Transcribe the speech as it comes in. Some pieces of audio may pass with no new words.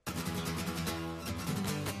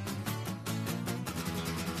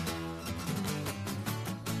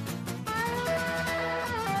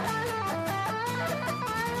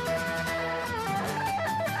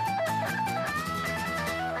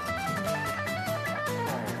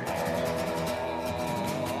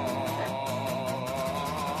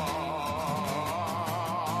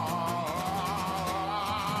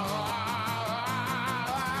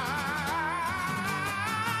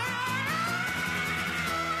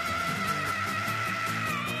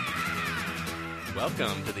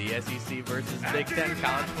Welcome to the SEC versus Big Ten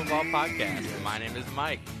College Football Podcast. My name is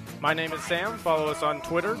Mike. My name is Sam. Follow us on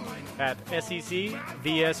Twitter at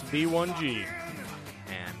SECVSB1G.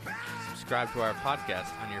 And subscribe to our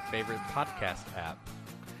podcast on your favorite podcast app.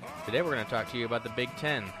 Today we're going to talk to you about the Big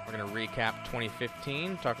Ten. We're going to recap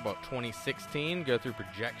 2015, talk about 2016, go through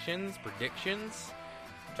projections, predictions,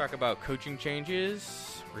 talk about coaching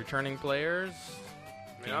changes, returning players,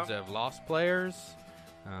 teams that have lost players,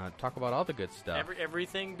 talk about all the good stuff.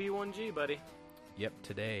 Everything B1G, buddy. Yep,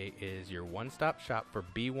 today is your one-stop shop for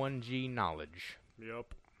B1G knowledge.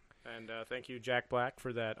 Yep. And thank you, Jack Black,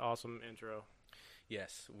 for that awesome intro.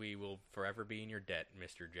 Yes, we will forever be in your debt,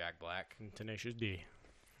 Mr. Jack Black. And Tenacious D.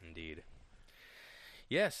 Indeed.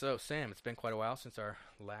 Yeah, so, Sam, it's been quite a while since our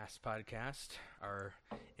last podcast, our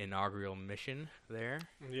inaugural mission there.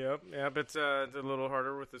 Yep, it's a little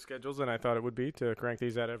harder with the schedules than I thought it would be to crank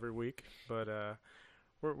these out every week. But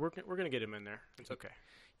we're going to get him in there. It's okay.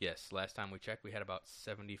 Yes, last time we checked, we had about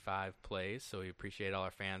 75 plays, so we appreciate all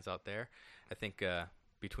our fans out there. I think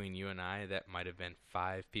between you and I, that might have been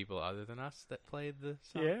 5 people other than us that played the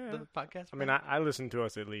podcast. I mean, I listened to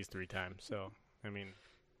us at least 3 times, so, I mean,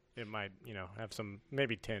 it might, have some,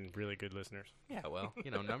 maybe 10 really good listeners. Yeah, well,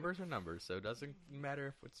 numbers are numbers, so it doesn't matter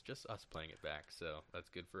if it's just us playing it back, so that's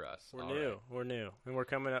good for us. We're new, and we're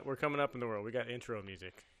coming up in the world. We got intro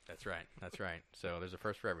music. That's right. So there's a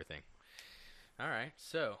first for everything. All right,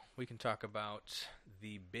 so we can talk about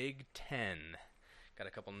the Big Ten. Got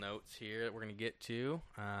a couple notes here that we're going to get to.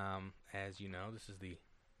 As you know, this is the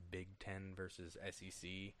Big Ten versus SEC,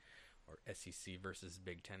 or SEC versus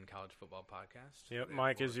Big Ten college football podcast. Yep,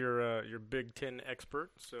 Mike is your Big Ten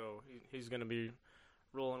expert, so he's going to be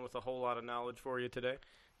rolling with a whole lot of knowledge for you today.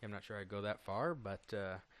 I'm not sure I'd go that far, but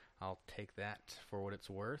I'll take that for what it's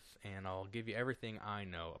worth, and I'll give you everything I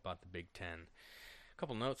know about the Big Ten. A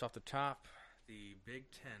couple notes off the top. The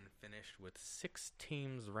Big Ten finished with 6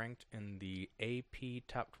 teams ranked in the AP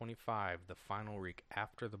Top 25, the final week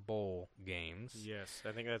after the bowl games. Yes,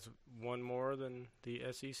 I think that's one more than the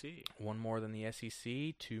SEC. One more than the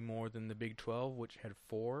SEC, 2 more than the Big 12, which had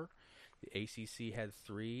 4. The ACC had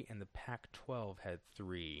 3, and the Pac-12 had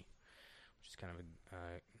 3, which is kind of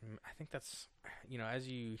I think that's, as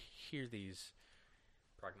you hear these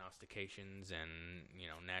prognostications and,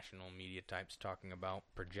 national media types talking about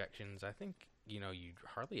projections, I think, you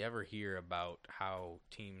hardly ever hear about how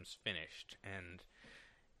teams finished, and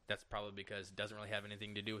that's probably because it doesn't really have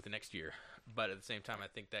anything to do with the next year. But at the same time, I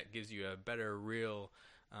think that gives you a better real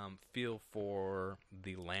feel for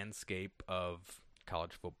the landscape of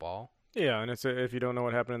college football. Yeah, and it's if you don't know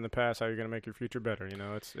what happened in the past, how you're going to make your future better.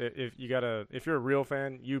 It's if you're a real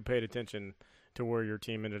fan, you paid attention to where your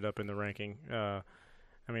team ended up in the ranking. The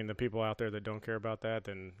people out there that don't care about that,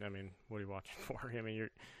 then what are you watching for?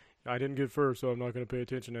 I didn't get first, so I'm not going to pay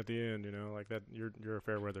attention at the end. Like that. You're a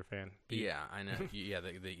fair weather fan. Yeah, I know. Yeah,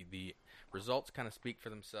 the results kind of speak for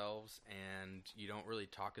themselves, and you don't really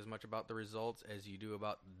talk as much about the results as you do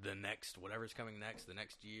about the next, whatever's coming next, the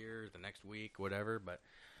next year, the next week, whatever. But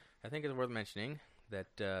I think it's worth mentioning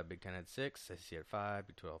that Big Ten had 6, SEC had 5,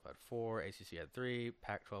 Big 12 had 4, ACC had 3,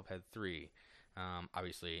 Pac-12 had 3.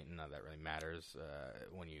 Obviously, none of that really matters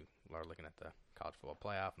when you are looking at the college football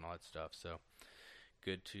playoff and all that stuff. So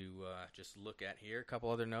good to just look at here. A couple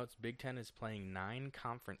other notes. Big Ten is playing 9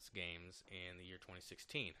 conference games in the year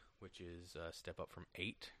 2016, which is a step up from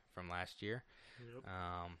 8 from last year. Yep.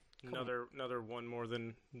 Another one more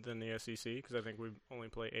than the SEC, because I think we only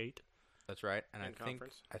play 8. That's right, and I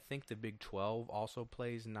think the Big 12 also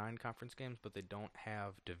plays 9 conference games, but they don't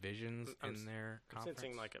have divisions in their conference. I'm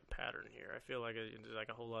sensing like a pattern here. I feel like there's like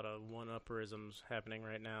a whole lot of one-upperisms happening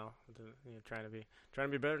right now. Trying to be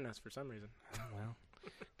better than us for some reason. Oh, well,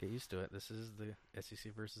 get used to it. This is the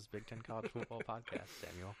SEC versus Big Ten college football podcast,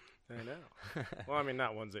 Samuel. I know. Well,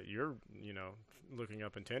 not ones that you're looking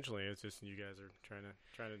up intentionally. It's just you guys are trying to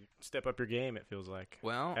step up your game. It feels like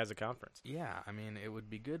as a conference. Yeah, it would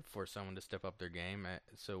be good for someone to step up their game.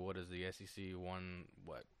 So what is the SEC won?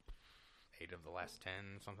 8 of the last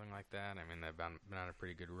 10, something like that. They've been on a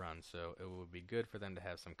pretty good run. So it would be good for them to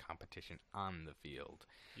have some competition on the field.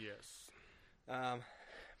 Yes.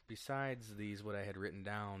 Besides these, what I had written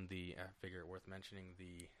down, I figure it worth mentioning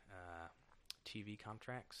the TV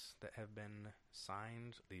contracts that have been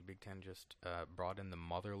signed. The Big Ten just brought in the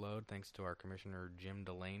mother load thanks to our commissioner, Jim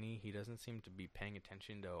Delaney. He doesn't seem to be paying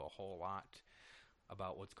attention to a whole lot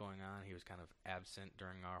about what's going on. He was kind of absent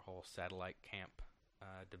during our whole satellite camp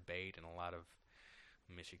debate, and a lot of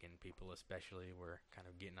Michigan people especially were kind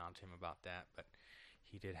of getting on to him about that. But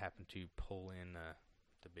he did happen to pull in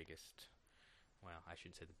the biggest well, I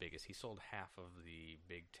should say the biggest. He sold half of the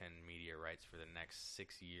Big Ten media rights for the next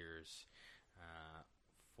 6 years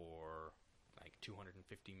for like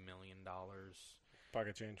 $250 million.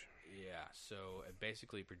 Pocket change. Yeah, so it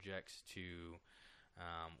basically projects to,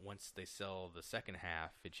 once they sell the second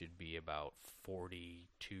half, it should be about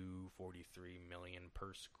 42, 43 million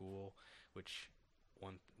per school, which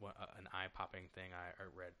an eye-popping thing I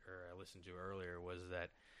read or I listened to earlier was that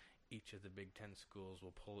each of the Big Ten schools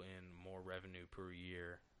will pull in more revenue per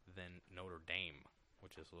year than Notre Dame,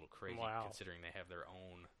 which is a little crazy considering they have their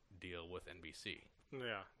own deal with NBC.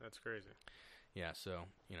 Yeah, that's crazy. Yeah, so,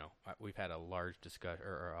 we've had a large discussion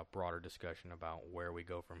or a broader discussion about where we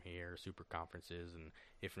go from here, super conferences, and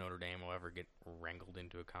if Notre Dame will ever get wrangled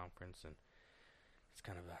into a conference. And it's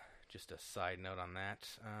kind of just a side note on that.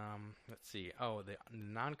 Let's see. Oh, the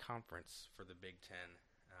non-conference for the Big Ten.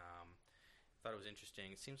 I thought it was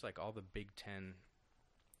interesting. It seems like all the Big Ten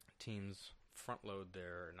teams front-load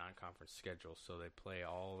their non-conference schedule, so they play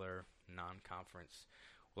all their non-conference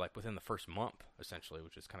like within the first month, essentially,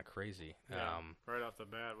 which is kind of crazy. Yeah, right off the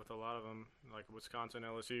bat with a lot of them, like Wisconsin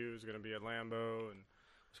LSU is going to be at Lambeau, and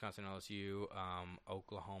Wisconsin LSU,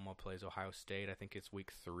 Oklahoma plays Ohio State. I think it's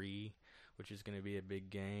week 3, which is going to be a big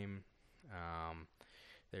game.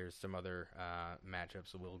 There's some other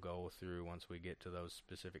matchups that we'll go through once we get to those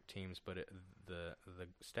specific teams, but the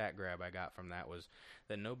stat grab I got from that was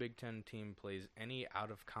that no Big Ten team plays any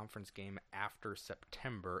out-of-conference game after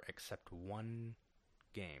September except one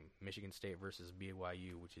game, Michigan State versus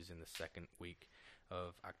BYU, which is in the second week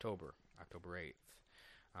of October 8th.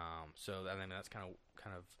 So I mean that's kind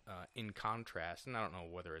of in contrast, and I don't know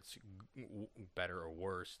whether it's better or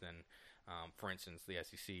worse than, for instance, the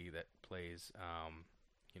SEC that plays.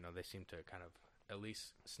 They seem to kind of at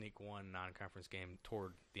least sneak one non-conference game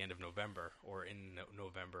toward the end of November or in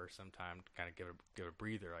November sometime to kind of give a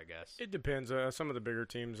breather, I guess. It depends. Some of the bigger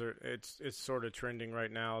teams it's sort of trending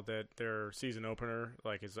right now that their season opener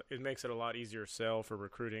it makes it a lot easier to sell for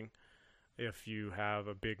recruiting if you have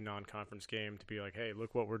a big non-conference game to be like, hey,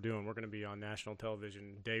 look what we're doing. We're going to be on national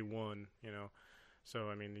television day one. So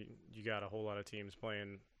I mean you got a whole lot of teams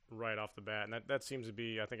playing right off the bat, and that seems to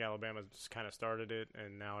be, I think Alabama just kind of started it,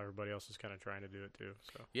 and now everybody else is kind of trying to do it too.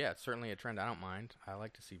 So yeah, it's certainly a trend. I don't mind. I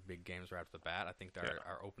like to see big games right off the bat. I think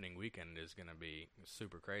our opening weekend is going to be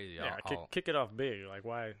super crazy. Yeah, kick it off big. Like,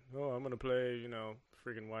 why? Oh, I'm going to play,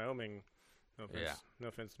 freaking Wyoming. No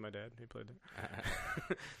offense to my dad. He played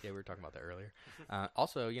there. Yeah, we were talking about that earlier.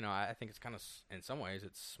 Also, I think it's kind of, in some ways,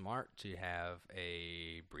 it's smart to have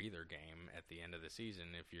a breather game at the end of the season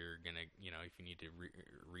if you're going to, if you need to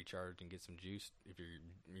recharge and get some juice, if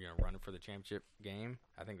you're running for the championship game.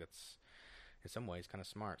 I think that's, in some ways, kind of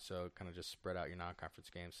smart. So kind of just spread out your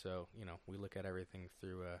non-conference games. So, we look at everything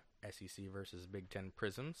through a SEC versus Big Ten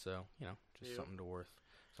prism. So, just something worth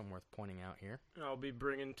pointing out here. I'll be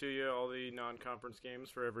bringing to you all the non-conference games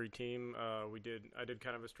for every team. I did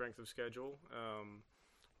kind of a strength of schedule.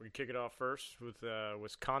 We kick it off first with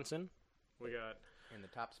Wisconsin. We got in the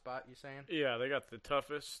top spot. You saying? Yeah, they got the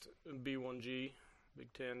toughest B1G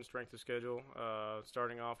Big Ten strength of schedule.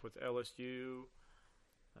 Starting off with LSU,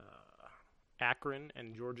 Akron,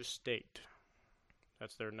 and Georgia State.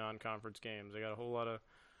 That's their non-conference games. They got a whole lot of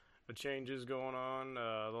changes going on.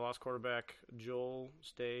 The lost quarterback, Joel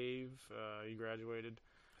Stave, he graduated.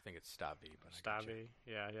 I think it's Stavy. Stavy.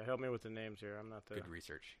 Yeah. Help me with the names here. I'm not the good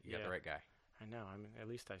research. You got the right guy. I know. I mean, at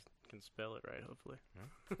least I can spell it right. Hopefully.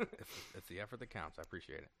 Yeah. it's the effort that counts. I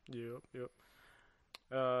appreciate it. Yep.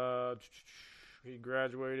 He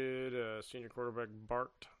graduated. Senior quarterback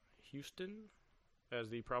Bart Houston as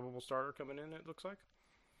the probable starter coming in. It looks like.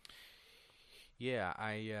 Yeah,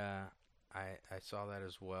 I saw that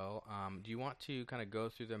as well. Do you want to kind of go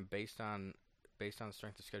through them based on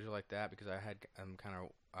strength of schedule like that? Because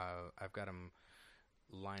I've got them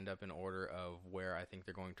lined up in order of where I think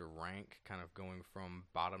they're going to rank, kind of going from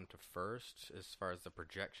bottom to first as far as the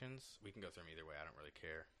projections. We can go through them either way. I don't really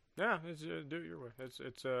care. Yeah, do it your way.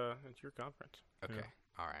 It's your conference. Okay.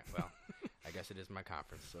 Yeah. All right. Well, I guess it is my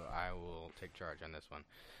conference, so I will take charge on this one.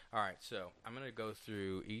 All right. So I'm going to go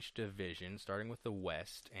through each division, starting with the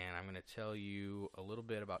West, and I'm going to tell you a little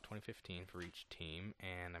bit about 2015 for each team,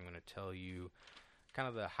 and I'm going to tell you kind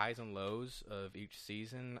of the highs and lows of each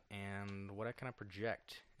season and what I kind of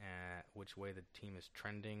project, which way the team is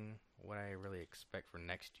trending, what I really expect for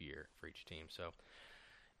next year for each team. So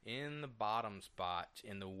in the bottom spot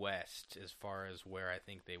in the West, as far as where I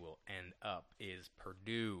think they will end up, is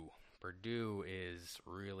Purdue. Purdue is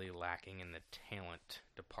really lacking in the talent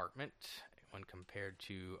department when compared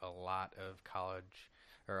to a lot of college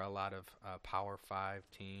or a lot of Power 5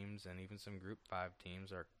 teams and even some Group 5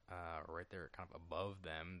 teams are right there, kind of above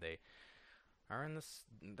them. They are in this.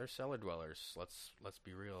 They're cellar dwellers. Let's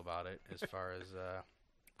be real about it. As far as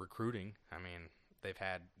recruiting, I mean, they've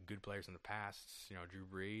had good players in the past. You know, Drew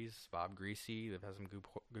Brees, Bob Greasy. They've had some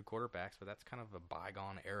good quarterbacks, but that's kind of a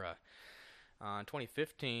bygone era. In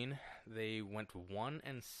 2015, they went 1-7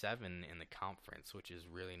 in the conference, which is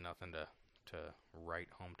really nothing to write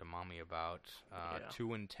home to mommy about.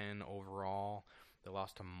 2-10 overall. They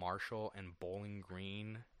lost to Marshall and Bowling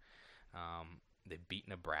Green. They beat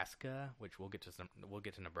Nebraska, which we'll get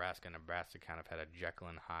to Nebraska. Nebraska kind of had a Jekyll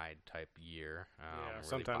and Hyde type year. Really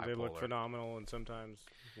sometimes bipolar. they look phenomenal, and sometimes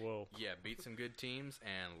whoa. Yeah, beat some good teams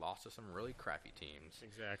and lost to some really crappy teams.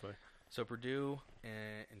 Exactly. So Purdue,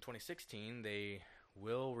 in 2016, they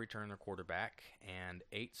will return their quarterback and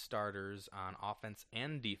 8 starters on offense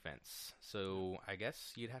and defense. So I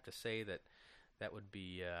guess you'd have to say that would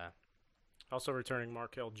be... Also returning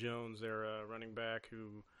Markel Jones, their running back,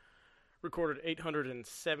 who recorded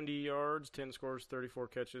 870 yards, 10 scores, 34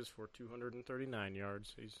 catches for 239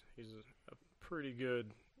 yards. He's a pretty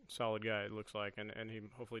good, solid guy, it looks like, and he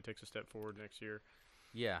hopefully takes a step forward next year.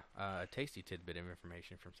 Yeah, a tasty tidbit of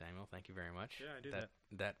information from Samuel. Thank you very much. Yeah, I did that.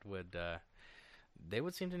 That would they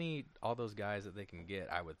would seem to need all those guys that they can get,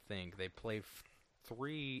 I would think. They play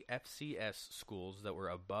 3 FCS schools that were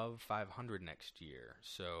above 500 next year,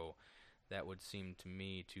 so that would seem to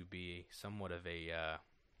me to be somewhat of a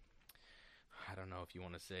I don't know if you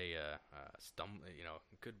want to say it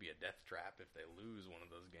could be a death trap if they lose one of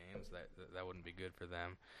those games. That wouldn't be good for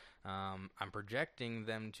them. I'm projecting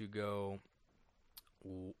them to go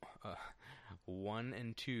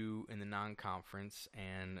 1-2 in the non-conference,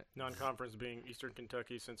 and non-conference being Eastern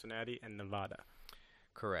Kentucky, Cincinnati, and Nevada.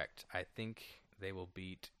 Correct. I think they will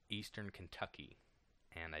beat Eastern Kentucky,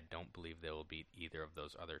 and I don't believe they will beat either of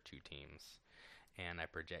those other 2 teams. And I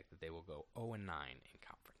project that they will go 0-9 in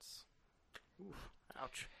conference. Oof,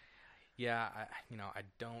 ouch. Yeah, I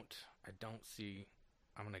don't see.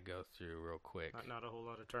 I'm gonna go through real quick. Not a whole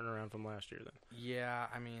lot of turnaround from last year, then. Yeah,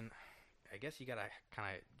 I mean, I guess you gotta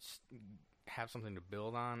kind of have something to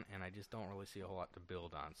build on, and I just don't really see a whole lot to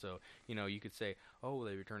build on. So, you could say, oh,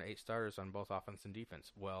 they returned 8 starters on both offense and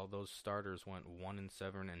defense. Well, those starters went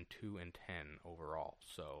 1-7 and 2-10 overall.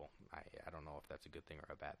 So I don't know if that's a good thing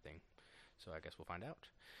or a bad thing. So I guess we'll find out.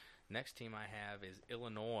 Next team I have is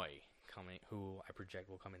Illinois, who I project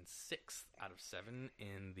will come in 6th out of 7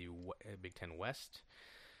 in the Big Ten West.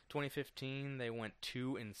 2015, they went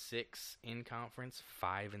 2-6 in conference,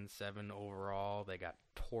 5-7 overall. They got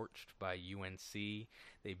torched by UNC.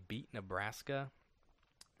 They beat Nebraska.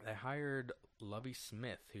 They hired Lovie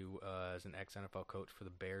Smith, who is an ex-NFL coach for the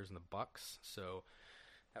Bears and the Bucks. So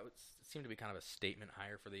that would seem to be kind of a statement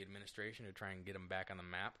hire for the administration to try and get them back on the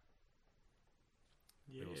map.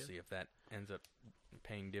 Yeah. We'll see if that ends up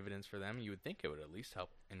paying dividends for them. You would think it would at least help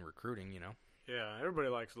in recruiting, Yeah, everybody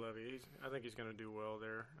likes Levy. I think he's going to do well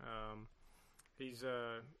there. He's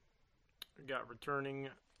got returning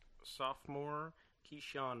sophomore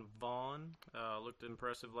Keyshawn Vaughn. Looked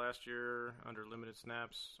impressive last year under limited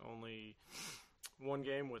snaps. Only one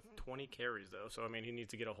game with 20 carries, though. So, I mean, he needs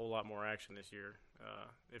to get a whole lot more action this year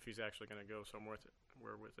if he's actually going to go somewhere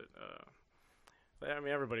with it.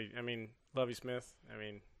 Lovie Smith,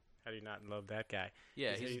 how do you not love that guy?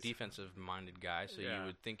 Yeah, he's a defensive-minded guy, so you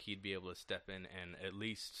would think he'd be able to step in and at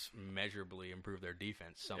least measurably improve their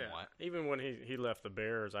defense somewhat. Yeah. Even when he left the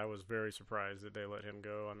Bears, I was very surprised that they let him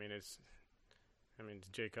go. It's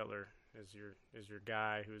Jay Cutler is your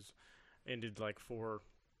guy who's ended like 4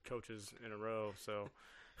 coaches in a row. So,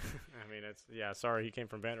 sorry, he came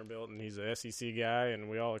from Vanderbilt and he's a SEC guy, and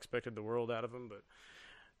we all expected the world out of him, but.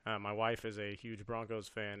 My wife is a huge Broncos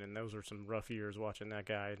fan, and those were some rough years watching that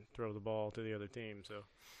guy throw the ball to the other team. So,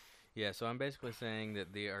 yeah. So I'm basically saying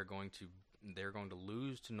that they're going to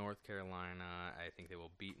lose to North Carolina. I think they will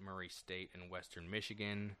beat Murray State and Western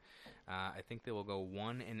Michigan. I think they will go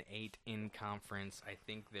 1-8 in conference. I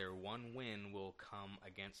think their one win will come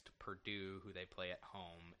against Purdue, who they play at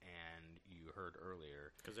home. And you heard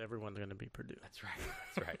earlier, because everyone's going to be Purdue. That's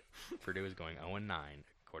right. Purdue is going 0-9.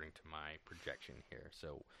 According to my projection here,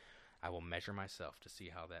 so I will measure myself to see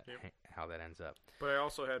how that ends up. But I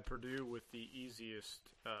also had Purdue with the easiest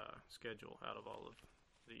schedule out of all of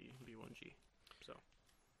the B1G. So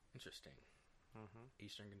interesting.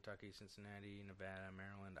 Eastern Kentucky, Cincinnati, Nevada,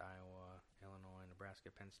 Maryland, Iowa, Illinois, Nebraska,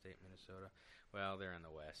 Penn State, Minnesota. Well, they're in the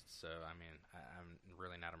West, so I'm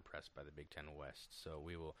really not impressed by the Big Ten West. So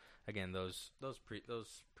we will again those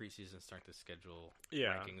preseason start to schedule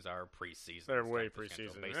rankings are preseason. They're way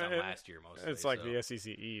preseason based on last year mostly. It's like the SEC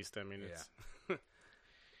East.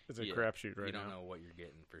 It's a crapshoot right now. You don't know what you're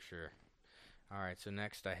getting for sure. All right, so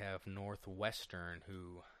next I have Northwestern,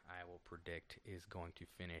 who I will predict is going to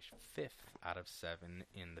finish 5th out of 7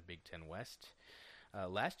 in the Big Ten West.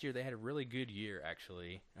 Last year they had a really good year,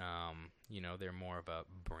 actually. They're more of a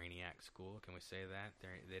brainiac school. Can we say that?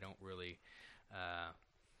 They don't really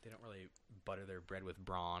butter their bread with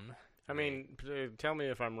brawn. I mean, tell me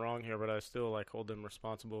if I'm wrong here, but I still hold them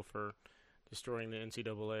responsible for destroying the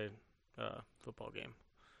NCAA football game.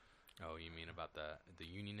 Oh, you mean about the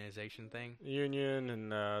unionization thing? Union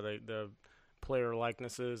and the player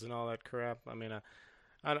likenesses and all that crap. I mean,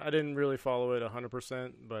 I didn't really follow it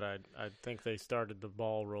 100%, but I think they started the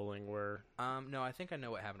ball rolling where... No, I think I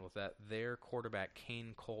know what happened with that. Their quarterback,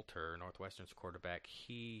 Kane Coulter, Northwestern's quarterback,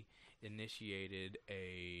 he initiated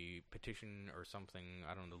a petition or something,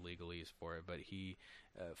 I don't know the legalese for it, but he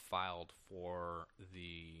filed for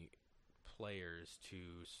the players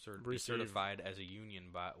to be certified as a union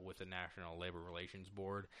with the National Labor Relations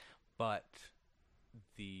Board, but...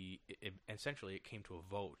 essentially it came to a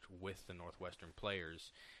vote with the Northwestern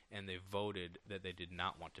players, and they voted that they did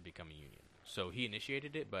not want to become a union. So he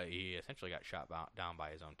initiated it, but he essentially got shot down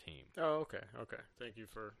by his own team. Oh, okay. Thank you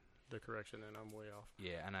for the correction, and I'm way off.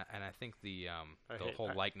 Yeah, and I think the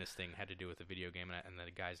whole likeness thing had to do with the video game, and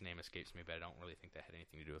the guy's name escapes me, but I don't really think that had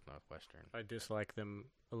anything to do with Northwestern. I dislike them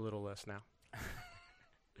a little less now.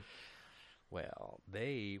 Well,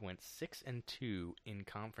 they went 6-2 in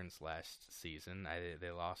conference last season.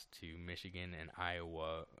 They lost to Michigan and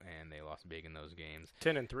Iowa, and they lost big in those games.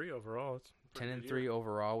 10-3 overall. It's 10-3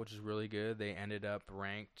 overall, which is really good. They ended up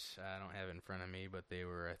ranked. I don't have it in front of me, but they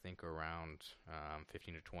were, I think, around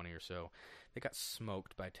 15-20 or so. They got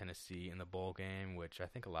smoked by Tennessee in the bowl game, which I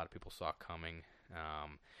think a lot of people saw coming.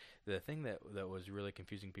 The thing that was really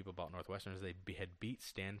confusing people about Northwestern is they had beat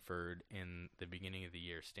Stanford in the beginning of the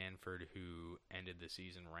year. Stanford, who ended the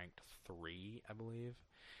season ranked 3, I believe,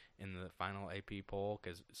 in the final AP poll,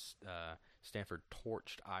 because Stanford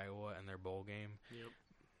torched Iowa in their bowl game. Yep.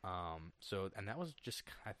 And that was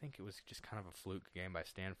I think it was just kind of a fluke game by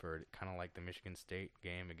Stanford, kind of like the Michigan State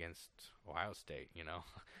game against Ohio State,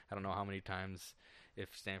 I don't know how many times,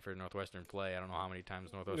 if Stanford and Northwestern play, I don't know how many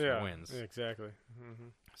times Northwestern wins. Yeah, exactly. Mm-hmm.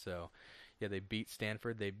 So, yeah, they beat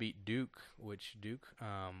Stanford. They beat Duke, which Duke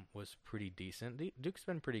was pretty decent. Duke's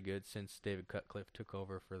been pretty good since David Cutcliffe took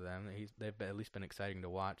over for them. They've at least been exciting to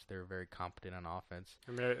watch. They're very competent on offense.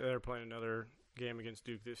 And they're playing another game against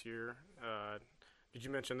Duke this year. Did you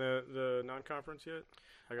mention the non-conference yet?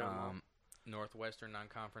 I got them all. Northwestern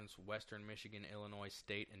non-conference, Western Michigan, Illinois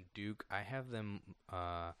State, and Duke. I have them,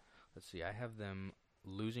 let's see, I have them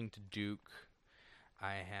losing to Duke.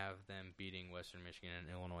 I have them beating Western Michigan and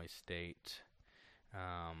Illinois State.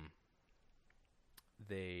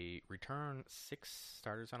 They return 6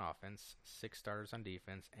 starters on offense, 6 starters on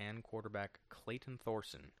defense, and quarterback Clayton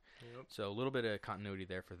Thorson. Yep. So a little bit of continuity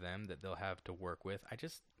there for them that they'll have to work with.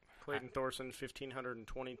 Clayton Thorson,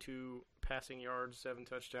 1,522 passing yards, 7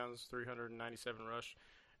 touchdowns, 397 rush,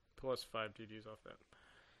 plus 5 TDs off that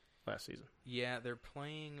last season. Yeah, they're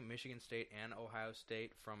playing Michigan State and Ohio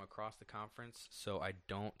State from across the conference, so I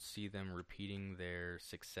don't see them repeating their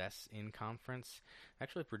success in conference.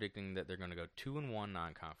 Actually predicting that they're going to go 2-1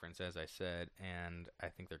 non-conference, as I said, and I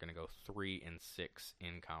think they're going to go 3-6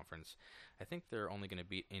 in conference. I think they're only going to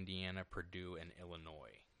beat Indiana, Purdue, and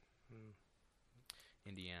Illinois.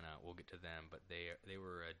 Indiana, we'll get to them, but they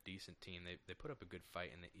were a decent team. They put up a good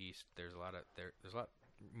fight in the East. There's a lot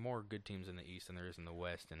more good teams in the East than there is in the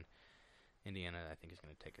West, and Indiana, I think, is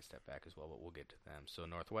going to take a step back as well, but we'll get to them. So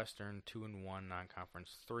Northwestern, 2-1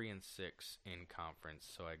 non-conference, 3-6 in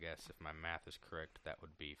conference. So I guess if my math is correct, that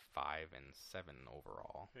would be 5-7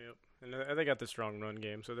 overall. Yep, and they got the strong run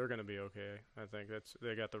game, so they're going to be okay. I think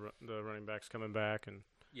they got the running backs coming back, and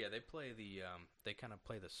yeah, they play they kind of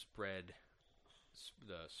play the spread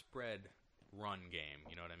run game,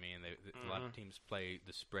 you know what I mean? A lot of teams play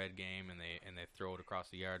the spread game and they throw it across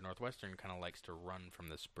the yard. Northwestern kind of likes to run from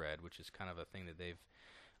the spread, which is kind of a thing that they've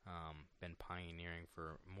been pioneering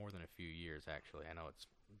for more than a few years, actually. I know it's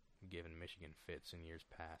given Michigan fits in years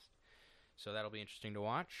past. So that'll be interesting to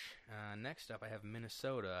watch. Next up, I have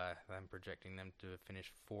Minnesota. I'm projecting them to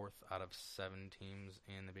finish 4th out of 7 teams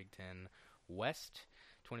in the Big Ten West.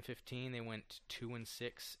 2015, they went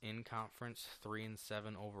 2-6 in conference,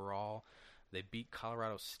 3-7 overall. They beat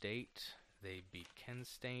Colorado State. They beat Kent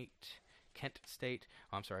State.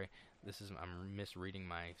 Oh, I'm sorry. I'm misreading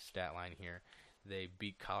my stat line here. They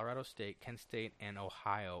beat Colorado State, Kent State, and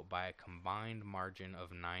Ohio by a combined margin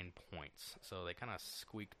of 9 points. So they kind of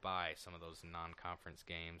squeaked by some of those non-conference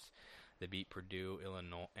games. They beat Purdue,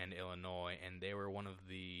 Illinois, and they were one of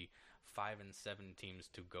the 5 and 7 teams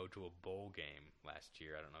to go to a bowl game last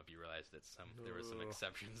year. I don't know if you realized that there were some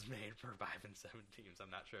exceptions made for 5 and 7 teams.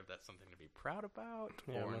 I'm not sure if that's something to be proud about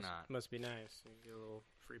or not. Must be nice. You get a little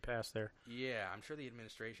free pass there. Yeah, I'm sure the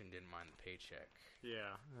administration didn't mind the paycheck.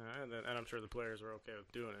 Yeah, and I'm sure the players are okay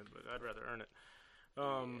with doing it, but I'd rather earn it.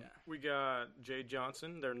 We got Jay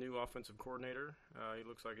Johnson, their new offensive coordinator. He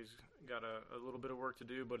looks like he's got a little bit of work to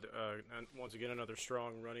do, but once again, another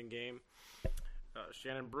strong running game.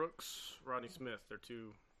 Shannon Brooks, Rodney Smith, they're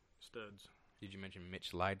two studs. Did you mention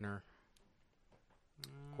Mitch Leidner,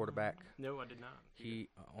 quarterback? No, I did not.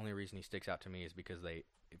 Only reason he sticks out to me is because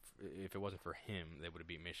if it wasn't for him, they would have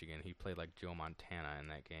beat Michigan. He played like Joe Montana in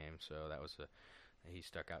that game, so he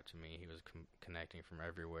stuck out to me. He was connecting from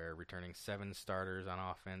everywhere, returning 7 starters on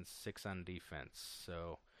offense, 6 on defense.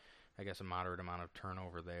 So I guess a moderate amount of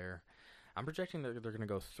turnover there. I'm projecting that they're going to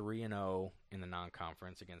go 3-0 in the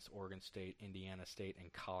non-conference against Oregon State, Indiana State,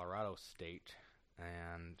 and Colorado State.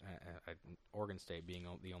 And Oregon State being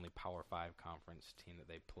the only Power 5 conference team that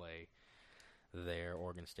they play there.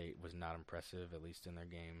 Oregon State was not impressive, at least in their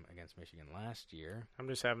game against Michigan last year. I'm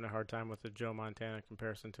just having a hard time with the Joe Montana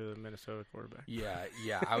comparison to the Minnesota quarterback. Yeah,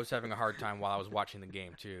 I was having a hard time while I was watching the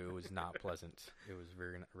game too. It was not pleasant. It was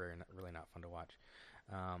really not fun to watch.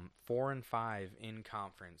 4-5 in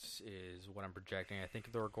conference is what I'm projecting. I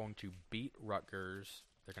think they're going to beat Rutgers.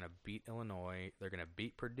 They're going to beat Illinois. They're going to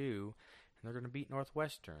beat Purdue, and they're going to beat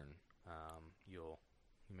Northwestern. You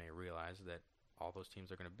may realize that all those teams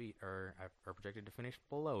they're going to beat are projected to finish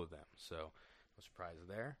below them. So no surprise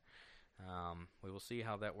there. We will see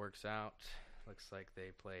how that works out. Looks like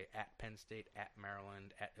they play at Penn State, at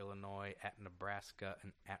Maryland, at Illinois, at Nebraska,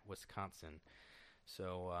 and at Wisconsin.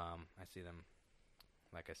 So I see them,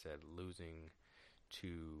 like I said, losing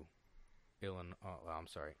to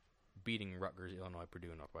beating Rutgers, Illinois, Purdue,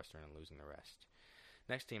 and Northwestern, and losing the rest.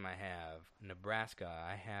 Next team I have, Nebraska.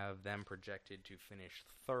 I have them projected to finish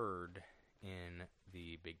 3rd in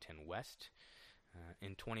the Big Ten West.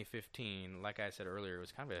 In 2015, like I said earlier, it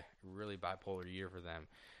was kind of a really bipolar year for them.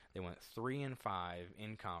 They went 3-5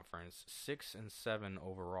 in conference, 6-7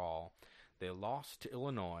 overall. They lost to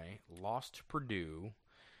Illinois, lost to Purdue,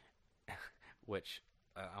 which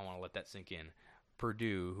I want to let that sink in.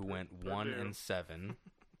 Purdue, who went 1-7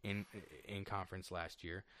 in conference last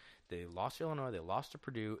year. They lost to Illinois. They lost to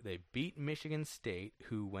Purdue. They beat Michigan State,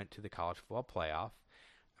 who went to the college football playoff.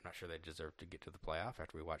 I'm not sure they deserve to get to the playoff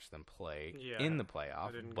after we watched them play in the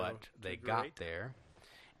playoff, but they got there.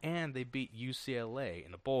 And they beat UCLA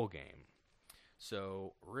in the bowl game.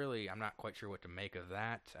 So, really, I'm not quite sure what to make of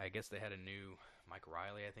that. I guess they had a new Mike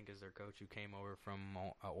Riley, I think, is their coach, who came over from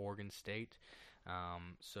Oregon State.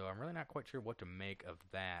 So I'm really not quite sure what to make of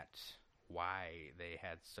that, why they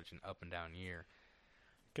had such an up-and-down year.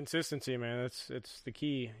 Consistency, man. It's the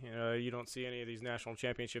key. You don't see any of these national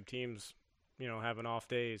championship teams, having off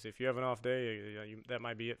days. If you have an off day, that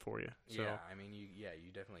might be it for you. So, yeah, I mean,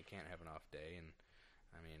 you definitely can't have an off day, and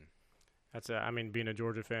being a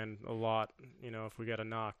Georgia fan, a lot. If we got a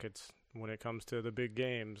knock, it's when it comes to the big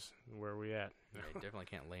games. Where are we at? Yeah, you definitely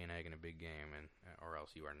can't lay an egg in a big game, or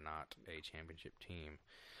else you are not a championship team.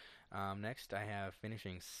 Next, I have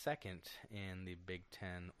finishing 2nd in the Big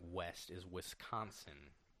Ten West is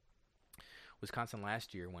Wisconsin. Wisconsin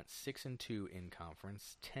last year went 6-2 in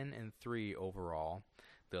conference, 10-3 overall.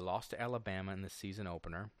 They lost to Alabama in the season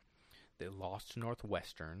opener. They lost to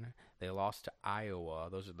Northwestern. They lost to Iowa.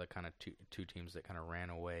 Those are the kind of two teams that kind of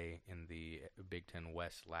ran away in the Big Ten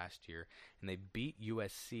West last year. And they beat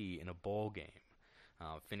USC in a bowl game.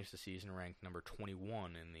 Finished the season ranked number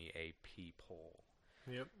 21 in the AP poll.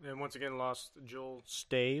 Yep. And once again lost Joel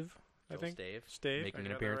Stave, I think. Stave. Making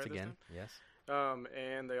an appearance again. Yes.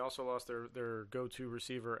 And they also lost their go-to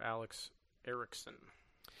receiver, Alex Erickson.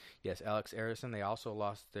 Yes, Alex Erickson. They also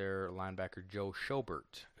lost their linebacker, Joe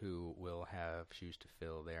Schobert, who will have shoes to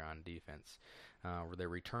fill there on defense. They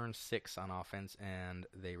returned 6 on offense, and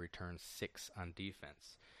they returned 6 on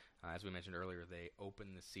defense. As we mentioned earlier, they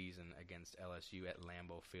opened the season against LSU at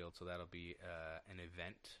Lambeau Field, so that'll be an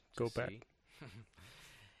event to see. Go back.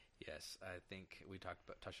 Yes, I think we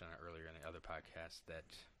touched on it earlier in the other podcast that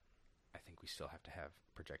I think we still have to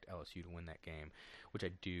project LSU to win that game, which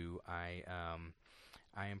I do. I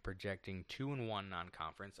am projecting 2-1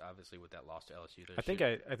 non-conference. Obviously, with that loss to LSU, I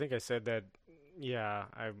think I said that. Yeah,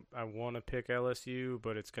 I want to pick LSU,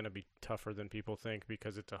 but it's going to be tougher than people think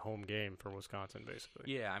because it's a home game for Wisconsin,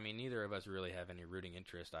 basically. Yeah, neither of us really have any rooting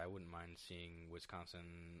interest. I wouldn't mind seeing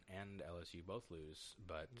Wisconsin and LSU both lose,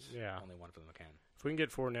 but only one of them can. If we can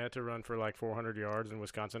get Fournette to run for like 400 yards and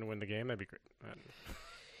Wisconsin win the game, that'd be great.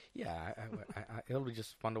 Yeah, it'll be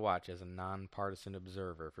just fun to watch as a nonpartisan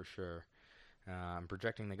observer for sure. I'm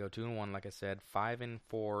projecting they go 2-1, like I said,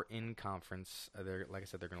 5-4 in conference. Like I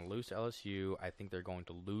said, they're going to lose to LSU. I think they're going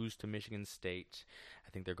to lose to Michigan State.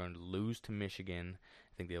 I think they're going to lose to Michigan.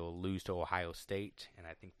 I think they will lose to Ohio State, and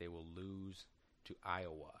I think they will lose to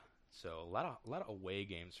Iowa. So a lot of away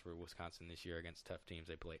games for Wisconsin this year against tough teams.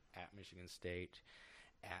 They play at Michigan State,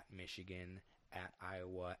 at Michigan, at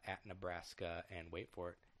Iowa, at Nebraska, and wait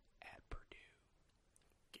for it, at Purdue.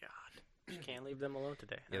 God, you can't leave them alone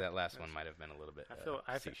today. Yeah, that last one might have been a little bit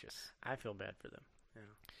facetious. I feel bad for them. Yeah.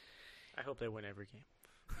 I hope they win every game.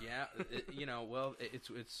 Yeah,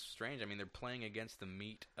 it's strange. I mean, they're playing against the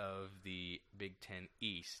meat of the Big Ten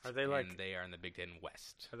East, Are they and they are in the Big Ten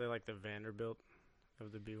West. Are they like the Vanderbilt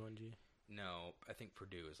of the B1G? No, I think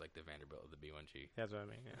Purdue is like the Vanderbilt of the B1G. That's what I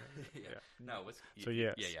mean. Yeah. Yeah. No,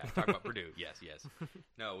 yes. Yeah. Talk about Purdue. Yes.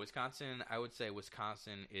 No, Wisconsin. I would say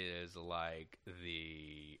Wisconsin is like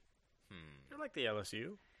the. They're like the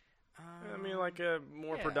LSU. I mean, like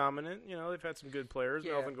more predominant. You know, they've had some good players.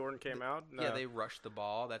 Yeah. Melvin Gordon came out. Yeah, they rush the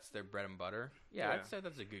ball. That's their bread and butter. Yeah, Yeah. I'd say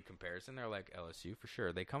that's a good comparison. They're like LSU for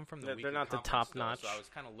sure. They come from the They're not the top notch. So I was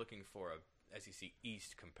kind of looking for a SEC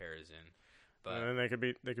East comparison. But and then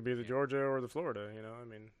they could be the Georgia or the Florida. You know, I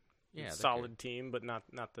mean, solid team, but not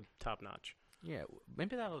the top notch. Yeah,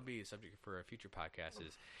 maybe that'll be a subject for a future podcast.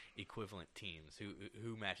 Is equivalent teams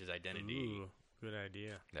who matches identity. Ooh, good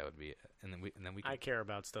idea. That would be, and then we. Can, I care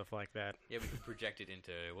about stuff like that. Yeah, we can project it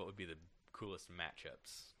into what would be the coolest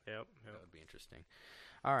matchups. Yep. That would be interesting.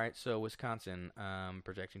 All right, so Wisconsin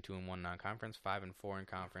projecting 2-1 non-conference, 5-4 in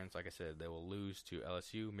conference. Like I said, they will lose to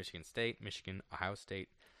LSU, Michigan State, Michigan, Ohio State,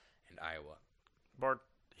 and Iowa. Bart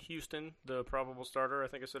Houston, the probable starter, I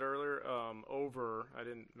think I said earlier, over, I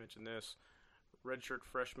didn't mention this, redshirt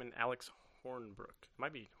freshman Alex Hornbrook.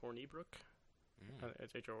 Might be Hornibrook.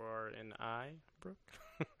 It's Horni Brook.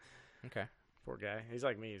 Okay. Poor guy. He's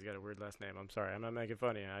like me. He's got a weird last name. I'm sorry. I'm not making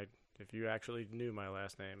fun of you. If you actually knew my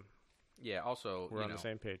last name. Yeah, also, we're on the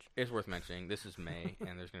same page. It's worth mentioning, this is May,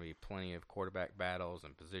 and there's going to be plenty of quarterback battles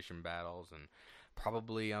and position battles and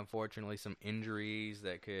probably, unfortunately, some injuries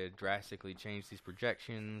that could drastically change these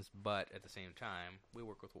projections, but at the same time, we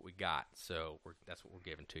work with what we got, so that's what we're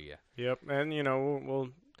giving to you. Yep, and, we'll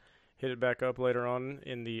hit it back up later on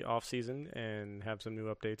in the off-season and have some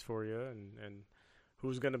new updates for you and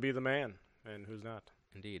who's going to be the man and who's not.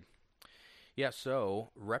 Indeed. Yeah,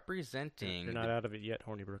 so, representing... You're not out of it yet,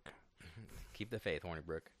 Hornibrook. Keep the faith,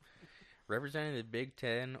 Hornibrook. Representing the Big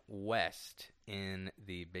Ten West in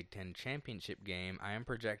the Big Ten Championship game, I am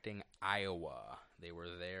projecting Iowa. They were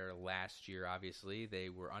there last year, obviously. They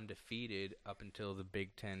were undefeated up until the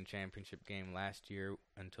Big Ten Championship game last year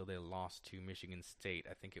until they lost to Michigan State.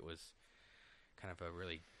 I think it was kind of a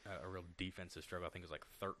real defensive struggle. I think it was like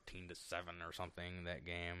 13-7 or something that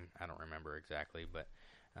game. I don't remember exactly, but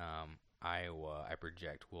Iowa, I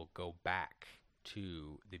project, will go back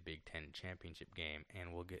to the Big Ten Championship game,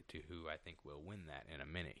 and we'll get to who I think will win that in a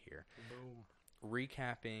minute here. Boom.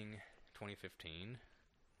 Recapping 2015,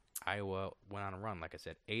 Iowa went on a run, like I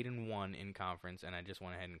said, 8-1 in conference, and I just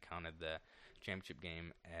went ahead and counted the championship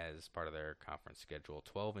game as part of their conference schedule.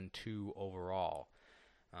 12-2 overall.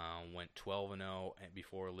 Went 12-0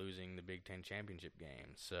 before losing the Big Ten Championship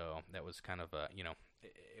game. So that was kind of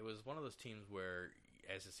it was one of those teams where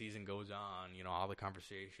as the season goes on, all the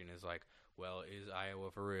conversation is like, well, is Iowa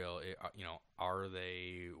for real? Are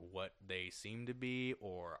they what they seem to be,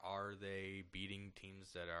 or are they beating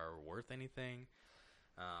teams that are worth anything?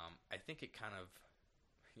 I think it kind of,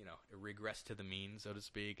 it regressed to the mean, so to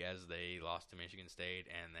speak, as they lost to Michigan State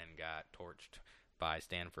and then got torched by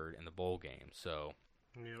Stanford in the bowl game. So,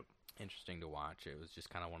 yep. Interesting to watch. It was just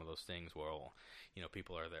kind of one of those things where,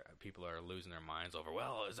 people are losing their minds over,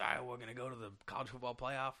 well, is Iowa going to go to the college football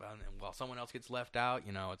playoff? And while someone else gets left out,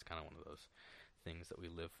 it's kind of one of those things that we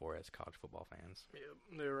live for as college football fans.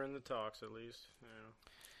 Yep, they were in the talks at least.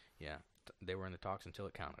 Yeah, they were in the talks until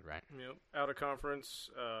it counted, right? Yep. Out of conference,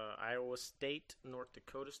 Iowa State, North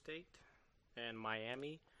Dakota State, and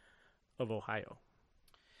Miami of Ohio.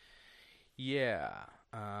 Yeah.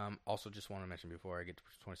 Also, just want to mention before I get to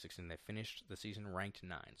 2016, they finished the season ranked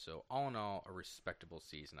 9. So, all in all, a respectable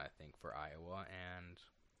season, I think, for Iowa. And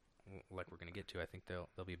like we're going to get to, I think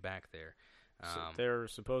they'll be back there. So they're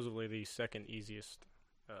supposedly the second easiest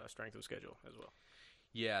strength of schedule as well.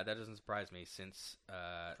 Yeah, that doesn't surprise me since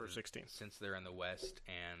for 16. Since they're in the West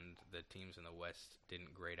and the teams in the West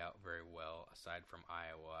didn't grade out very well. Aside from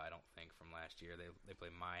Iowa, I don't think from last year they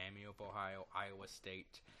played Miami of Ohio, Iowa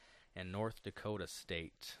State, and North Dakota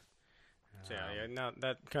State. Yeah. Now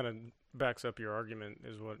that kind of backs up your argument.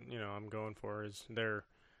 Is what I'm going for. Is they're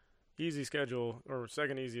easy schedule or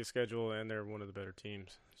second easiest schedule, and they're one of the better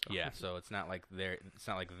teams. So. Yeah, so it's not like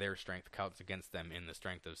their strength counts against them in the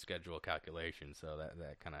strength of schedule calculation. So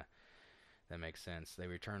that makes sense. They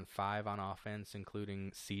returned 5 on offense,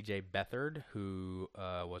 including C.J. Beathard, who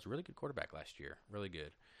was a really good quarterback last year. Really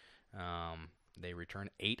good. They returned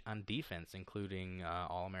 8 on defense, including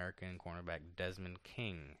All-American cornerback Desmond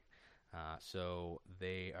King. So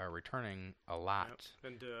they are returning a lot.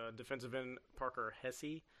 Yep. And defensive end Parker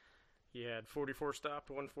Hesse, he had 44 stopped,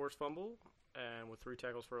 1 forced fumble, and with 3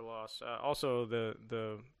 tackles for a loss. Also,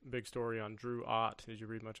 the big story on Drew Ott. Did you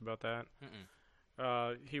read much about that?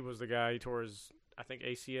 He was the guy. He tore his, I think,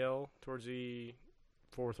 ACL towards the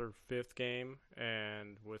 4th or 5th game,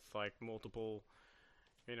 and with like multiple,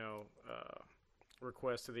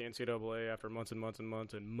 requests to the NCAA after months and months and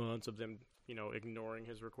months and months of them, ignoring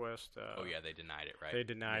his request. They denied it, right? They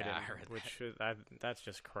denied yeah, it, which that's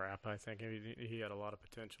just crap. I think he had a lot of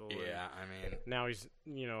potential. Yeah, I mean, now he's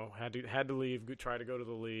had to leave, try to go to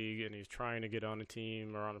the league, and he's trying to get on a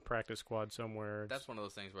team or on a practice squad somewhere. That's one of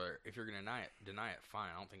those things where if you're going to deny it, fine.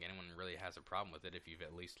 I don't think anyone really has a problem with it if you've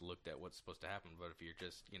at least looked at what's supposed to happen. But if you're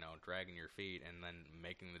just dragging your feet and then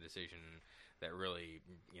making the decision that really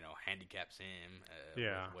handicaps him,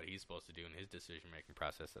 what he's supposed to do in his decision-making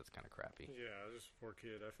process, that's kind of crappy. Yeah, this poor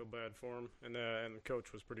kid. I feel bad for him, and the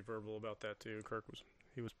coach was pretty verbal about that too. Kirk was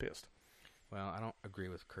pissed. Well, I don't agree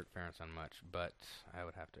with Kirk Ferentz on much, but I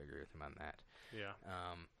would have to agree with him on that. Yeah.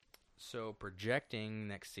 So projecting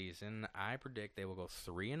next season, I predict they will go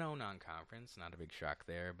 3-0 non-conference. Not a big shock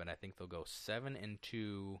there, but I think they'll go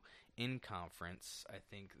 7-2 in conference. I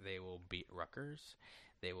think they will beat Rutgers.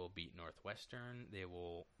 They will beat Northwestern. They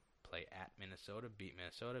will play at Minnesota,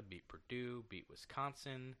 beat Purdue, beat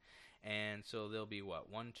Wisconsin. And so they'll be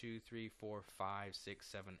 1, 2, 3, 4, 5, 6,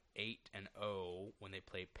 7, 8-0 when they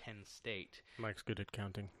play Penn State. Mike's good at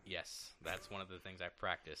counting. Yes, that's one of the things I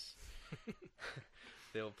practice.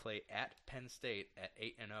 They'll play at Penn State at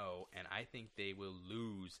 8-0, and I think they will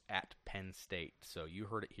lose at Penn State. So you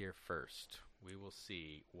heard it here first. We will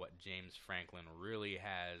see what James Franklin really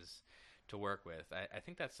has to work with. I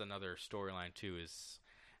think that's another storyline too, is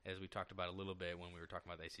as we talked about a little bit when we were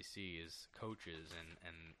talking about the ACC, is coaches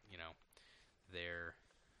and their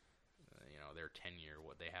tenure,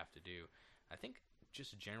 what they have to do. I think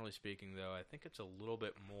just generally speaking though, I think it's a little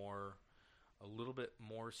bit more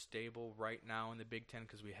stable right now in the Big Ten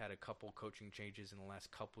because we had a couple coaching changes in the last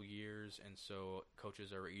couple years, and so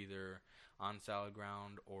coaches are either on solid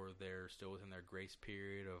ground or they're still within their grace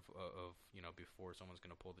period of before someone's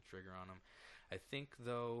going to pull the trigger on them. I think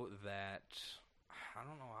though that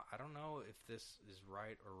I don't know if this is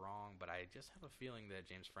right or wrong, but I just have a feeling that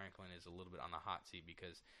James Franklin is a little bit on the hot seat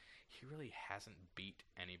because he really hasn't beat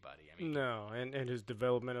anybody. I mean, no, and his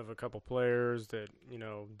development of a couple players that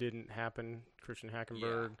didn't happen. Christian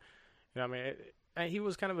Hackenberg, he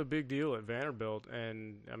was kind of a big deal at Vanderbilt,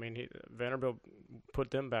 and Vanderbilt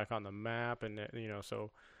put them back on the map, and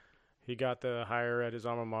so he got the hire at his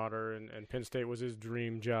alma mater, and Penn State was his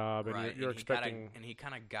dream job, and right. you're expecting. He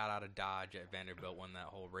kind of got out of Dodge at Vanderbilt when that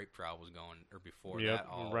whole rape trial was going, or before that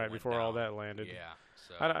all right before down. All that landed. Yeah,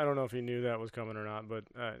 so I don't know if he knew that was coming or not, but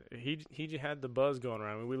he had the buzz going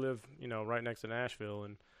around. I mean, we live right next to Nashville,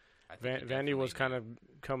 and Vandy was kind of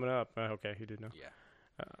coming up. Okay, he did know.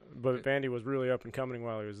 Yeah, but Vandy was really up and coming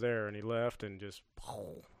while he was there, and he left and just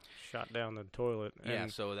shot down the toilet. Yeah,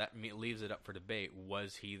 so that leaves it up for debate.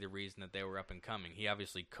 Was he the reason that they were up and coming? He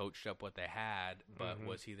obviously coached up what they had, but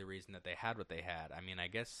was he the reason that they had what they had? I mean, I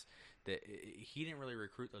guess that he didn't really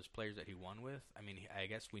recruit those players that he won with. I mean, I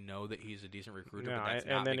guess we know that he's a decent recruiter, but that's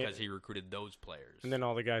not because he recruited those players. And then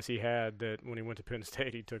all the guys he had that when he went to Penn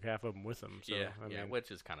State, he took half of them with him. So,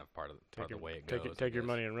 which is kind of part of the way it goes. Take your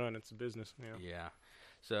money and run. It's a business. Yeah.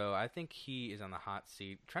 So I think he is on the hot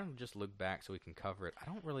seat. Trying to just look back so we can cover it. I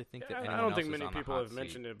don't really think that anyone else is on the hot seat. I don't think many people have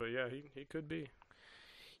mentioned it, but yeah, he could be.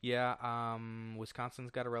 Yeah,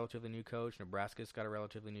 Wisconsin's got a relatively new coach. Nebraska's got a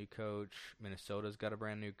relatively new coach. Minnesota's got a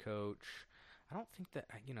brand new coach. I don't think that,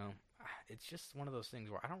 it's just one of those things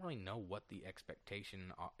where I don't really know what the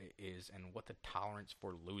expectation is and what the tolerance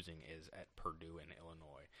for losing is at Purdue and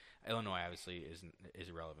Illinois. Illinois obviously is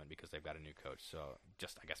irrelevant because they've got a new coach. So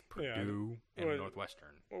just I guess Purdue and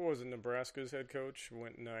Northwestern. What was it? Nebraska's head coach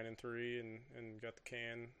went 9-3 and got the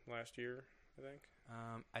can last year, I think.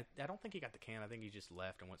 I don't think he got the can. I think he just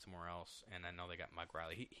left and went somewhere else. And I know they got Mike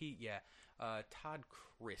Riley. Todd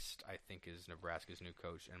Christ, I think, is Nebraska's new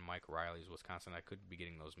coach, and Mike Riley is Wisconsin. I could be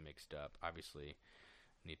getting those mixed up. Obviously,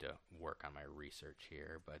 need to work on my research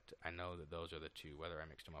here, but I know that those are the two. Whether I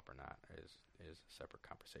mixed them up or not is a separate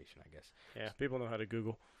conversation, I guess. Yeah, people know how to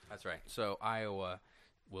Google. That's right. So Iowa,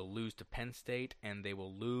 will lose to Penn State, and they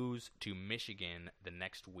will lose to Michigan the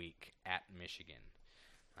next week at Michigan.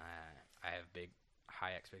 I have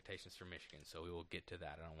high expectations for Michigan, so we will get to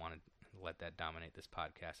that. I don't want to let that dominate this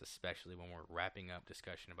podcast, especially when we're wrapping up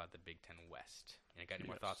discussion about the Big Ten West. You got any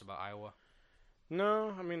more thoughts about Iowa?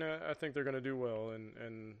 No, I mean, I think they're going to do well,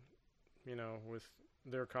 and you know, with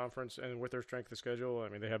their conference and with their strength of schedule, I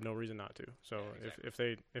mean, they have no reason not to. So Yeah,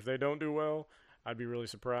 exactly. if they don't do well, I'd be really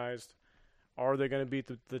surprised. Are they going to beat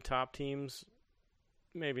the top teams?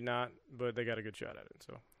 Maybe not, but they got a good shot at it.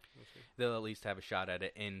 So we'll see. They'll at least have a shot at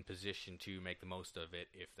it, in position to make the most of it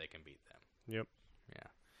if they can beat them. Yep. Yeah.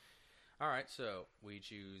 All right, so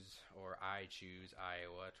I choose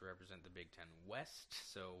Iowa to represent the Big Ten West.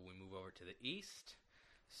 So we move over to the East.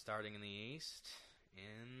 Starting in the East,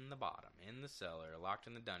 in the bottom, in the cellar, locked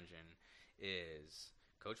in the dungeon, is,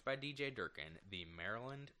 coached by DJ Durkin, the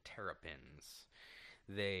Maryland Terrapins.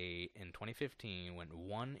 They, in 2015, went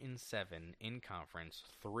 1-7 in conference,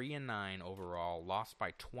 3-9 overall, lost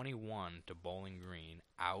by 21 to Bowling Green.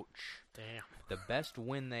 Ouch. Damn. The best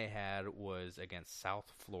win they had was against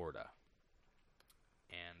South Florida.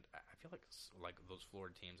 And I feel like those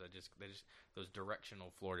Florida teams, those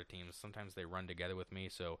directional Florida teams, sometimes they run together with me.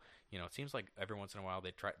 So, you know, it seems like every once in a while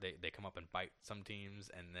they come up and bite some teams,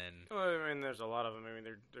 and then. Well, I mean, there's a lot of them. I mean,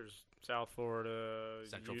 there's South Florida,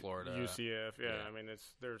 Central Florida, UCF. Yeah, I mean,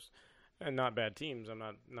 there's and not bad teams. I'm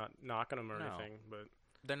not knocking them or anything, but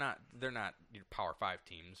they're not Power 5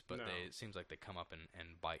 teams, but No. it seems like they come up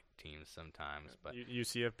and bite teams sometimes. But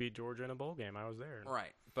UCF beat Georgia in a bowl game. I was there.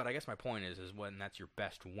 right. But I guess my point is when that's your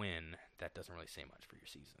best win, that doesn't really say much for your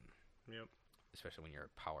season. Yep. Especially when you're a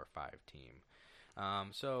Power 5 team.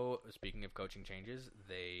 So speaking of coaching changes,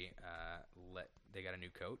 they got a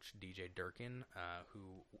new coach, DJ Durkin,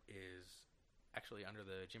 who is actually under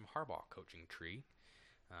the Jim Harbaugh coaching tree.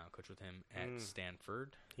 Coached with him at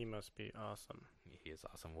Stanford. He must be awesome. He is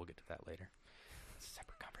awesome. We'll get to that later. It's a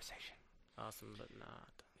separate conversation. Awesome, but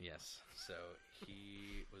not. Yes. So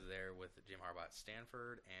he was there with Jim Harbaugh at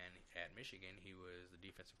Stanford, and at Michigan, he was the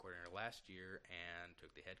defensive coordinator last year and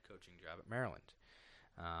took the head coaching job at Maryland.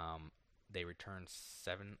 They returned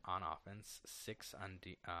 7 on offense,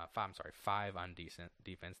 5 on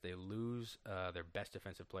defense. They lose their best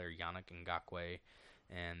defensive player, Yannick Ngakoue,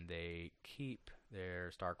 and they keep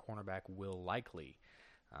their star cornerback, Will Likely.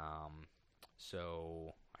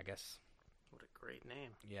 So I guess. What a great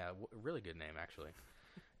name. Yeah, really good name, actually.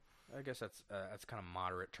 I guess that's kind of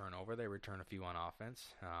moderate turnover. They return a few on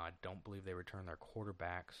offense. I don't believe they return their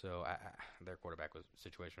quarterback, so their quarterback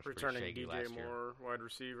situation was Returning pretty shaky DJ last year. Moore, wide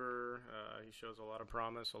receiver. He shows a lot of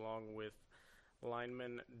promise, along with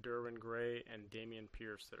lineman Derwin Gray and Damian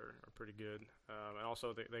Pierce that are pretty good. And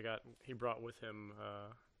also he brought with him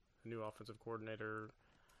a new offensive coordinator,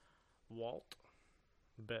 Walt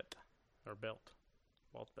Belt.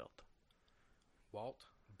 Walt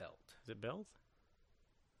Belt. Is it Belt?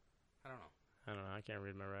 I don't know. I can't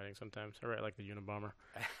read my writing sometimes. I write like the Unabomber.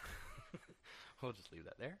 We'll just leave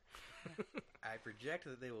that there. I project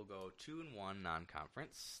that they will go 2-1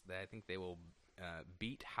 non-conference. That I think they will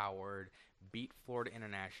beat Howard, beat Florida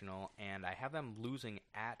International, and I have them losing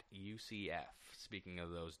at UCF. Speaking of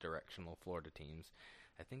those directional Florida teams,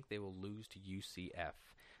 I think they will lose to UCF.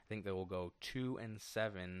 I think they will go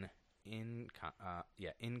 2-7 in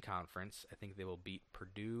conference. I think they will beat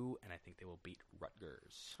Purdue, and I think they will beat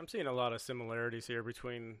Rutgers. I'm seeing a lot of similarities here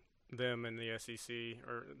between them and the SEC,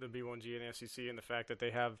 or the B1G and the SEC, and the fact that they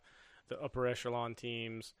have the upper echelon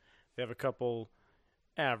teams. They have a couple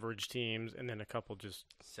average teams, and then a couple just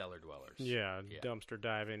cellar dwellers. Yeah. Dumpster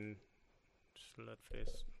diving, slut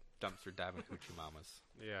face. Dumpster diving hoochie mamas.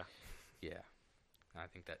 Yeah. Yeah. I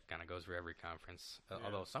think that kind of goes for every conference.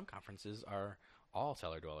 Although some conferences are all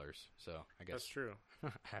cellar dwellers, so I guess that's true.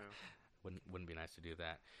 Wouldn't be nice to do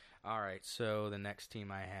that. All right, so the next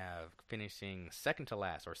team I have finishing second to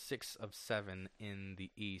last, or 6 of 7 in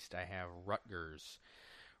the East, I have Rutgers.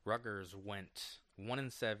 Rutgers went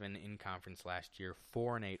 1-7 in conference last year,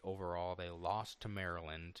 4-8 overall. They lost to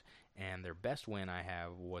Maryland, and their best win I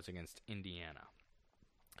have was against Indiana.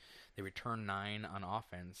 They return 9 on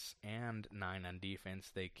offense and 9 on defense.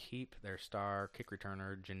 They keep their star kick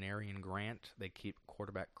returner, Janarian Grant. They keep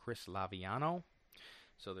quarterback Chris Laviano.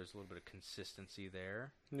 So there's a little bit of consistency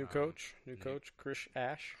there. New coach, Chris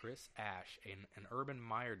Ash. Chris Ash, an Urban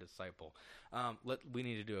Meyer disciple. We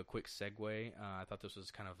need to do a quick segue. I thought this was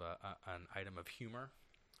kind of an item of humor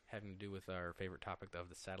having to do with our favorite topic of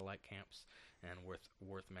the satellite camps, and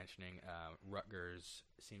worth mentioning. Rutgers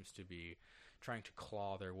seems to be trying to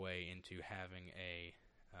claw their way into having a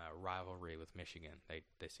rivalry with Michigan.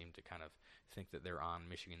 They seem to kind of think that they're on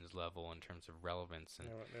Michigan's level in terms of relevance and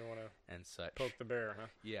They want to and such. poke the bear, huh?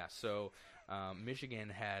 Yeah, so Michigan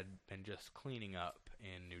had been just cleaning up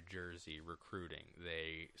in New Jersey recruiting.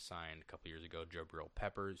 They signed a couple years ago Jabril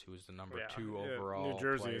Peppers, who was the number 2 overall New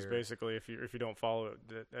Jersey player. is basically, if you don't follow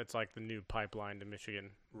it, that's like the new pipeline to Michigan.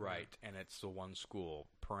 Right, and it's the one school,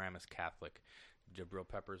 Paramus Catholic. Jabril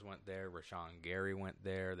Peppers went there. Rashawn Gary went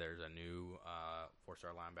there. There's a new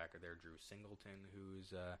 4-star linebacker there, Drew Singleton,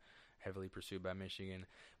 who's heavily pursued by Michigan.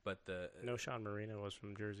 But No, Sean Marino was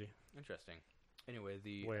from Jersey. Interesting. Anyway,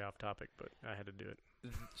 way off topic, but I had to do it.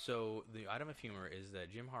 So the item of humor is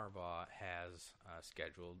that Jim Harbaugh has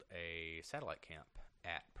scheduled a satellite camp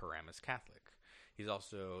at Paramus Catholic. He's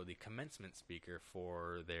also the commencement speaker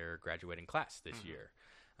for their graduating class this year.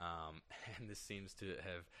 And this seems to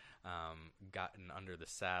have gotten under the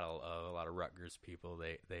saddle of a lot of Rutgers people.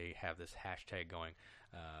 They have this hashtag going,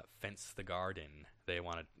 "Fence the Garden." They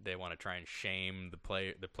want to try and shame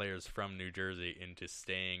the players from New Jersey into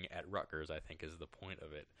staying at Rutgers, I think, is the point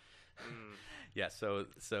of it. Yeah. So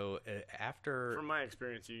after, from my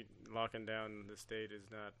experience, locking down the state is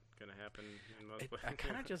not going to happen in most places. It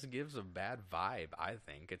kind of just gives a bad vibe, I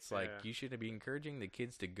think. It's like you should be encouraging the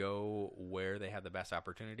kids to go where they have the best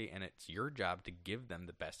opportunity, and it's your job to give them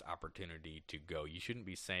the best opportunity to go. You shouldn't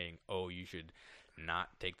be saying, "Oh, you should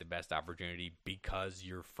not take the best opportunity because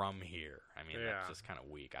you're from here." I mean, that's just kind of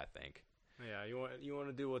weak, I think. Yeah, you want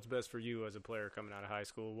to do what's best for you as a player coming out of high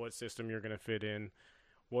school. What system you're going to fit in,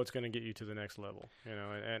 what's going to get you to the next level.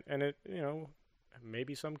 And it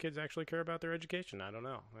maybe some kids actually care about their education. I don't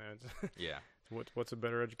know. Yeah. What's a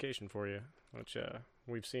better education for you? Which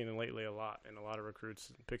we've seen lately a lot, and a lot of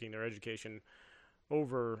recruits picking their education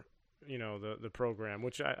over the program,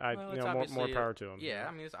 which more power to them. Yeah,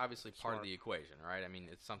 I mean, it's obviously part of the equation, right? I mean,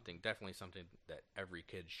 it's definitely something that every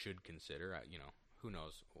kid should consider. Who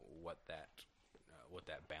knows what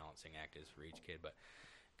that balancing act is for each kid,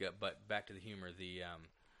 but back to the humor.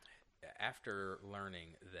 After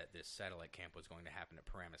learning that this satellite camp was going to happen at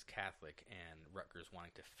Paramus Catholic and Rutgers wanting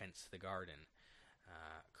to fence the garden,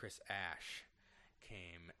 Chris Ash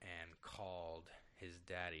came and called his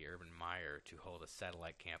daddy, Urban Meyer, to hold a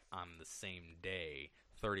satellite camp on the same day,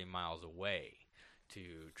 30 miles away,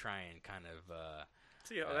 to try and kind of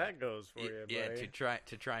see how that goes for you, buddy. Yeah,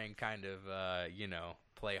 to try and kind of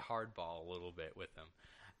play hardball a little bit with them.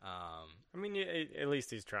 I mean, at least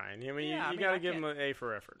he's trying. I mean, you got to give him an A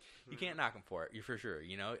for effort. You can't knock him for it. You for sure.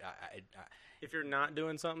 If you're not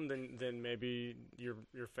doing something, then maybe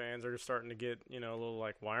your fans are starting to get a little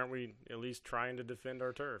like, why aren't we at least trying to defend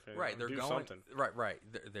our turf? And, right, they're do going something. Right.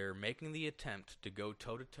 They're making the attempt to go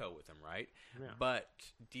toe to toe with him, right? Yeah. But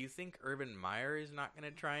do you think Urban Meyer is not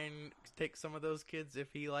going to try and take some of those kids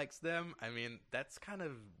if he likes them? I mean, that's kind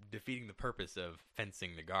of defeating the purpose of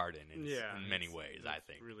fencing the garden in many ways. I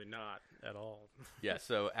think really not at all. Yeah.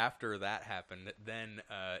 So after that happened, then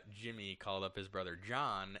Jimmy called up his brother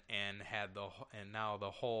John and now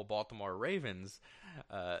the whole Baltimore Ravens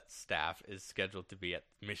staff is scheduled to be at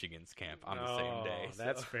Michigan's camp on the same day.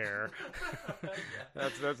 That's fair.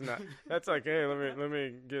 That's not. That's like, hey, let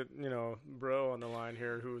me get bro on the line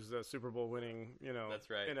here, who's the Super Bowl winning that's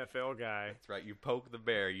right. NFL guy. That's right. You poke the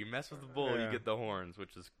bear, you mess with the bull, you get the horns,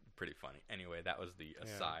 which is pretty funny. Anyway, that was the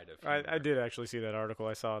aside of humor. I did actually see that article.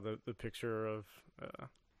 I saw the picture of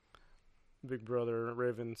Big Brother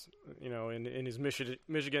Ravens, in his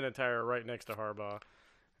Michigan attire right next to Harbaugh.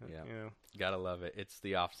 Yeah, gotta love it. It's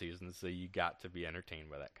the off season, so you got to be entertained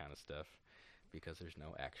by that kind of stuff because there's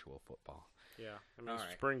no actual football. Yeah, I mean,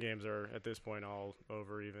 spring games are at this point all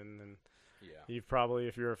over even, and yeah, you've probably,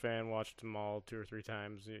 if you're a fan, watched them all 2 or 3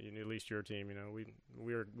 times. At least your team.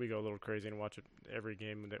 We go a little crazy and watch it every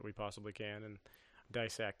game that we possibly can and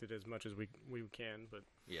dissect it as much as we can. But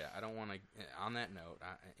yeah, I don't want to. On that note,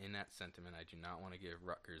 in that sentiment, I do not want to give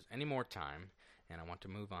Rutgers any more time, and I want to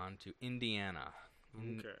move on to Indiana.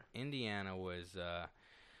 Okay. Indiana was a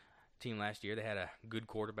team last year. They had a good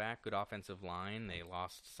quarterback, good offensive line. They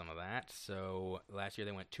lost some of that. So last year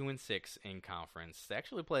they went 2-6 in conference. They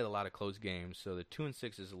actually played a lot of close games. So the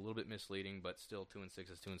 2-6 is a little bit misleading, but still 2-6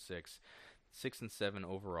 is 2-6. 6-7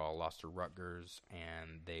 overall, lost to Rutgers,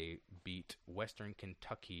 and they beat Western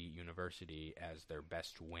Kentucky University as their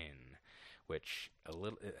best win, which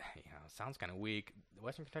sounds kind of weak.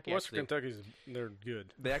 Western Kentucky's they're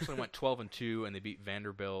good. They actually went 12-2, and they beat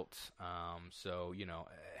Vanderbilt. So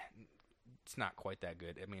it's not quite that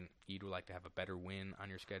good. I mean, you'd like to have a better win on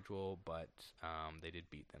your schedule, but they did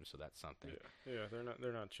beat them, so that's something. Yeah,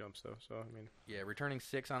 they're not chumps though. So I mean, yeah, returning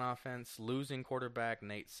 6 on offense, losing quarterback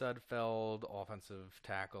Nate Sudfeld, offensive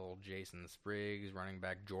tackle Jason Spriggs, running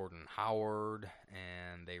back Jordan Howard,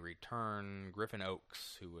 and they return Griffin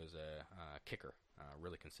Oakes, who was a kicker,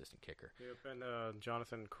 really consistent kicker. Yep, and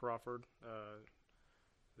Jonathan Crawford,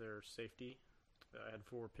 their safety, had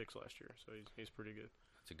 4 picks last year, so he's pretty good.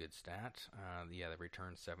 That's a good stat. They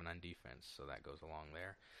returned 7 on defense, so that goes along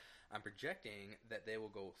there. I'm projecting that they will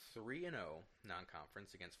go 3-0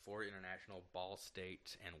 non-conference against Florida International, Ball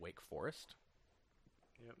State, and Wake Forest.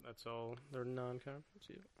 Yep, that's all. They're non-conference.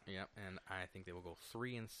 Yep, and I think they will go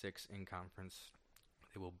 3-6 in conference.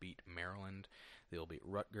 They will beat Maryland, they will beat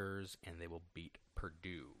Rutgers, and they will beat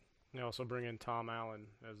Purdue. They also bring in Tom Allen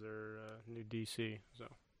as their new DC, so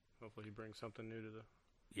hopefully he brings something new to the...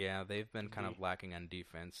 Yeah, they've been kind of lacking on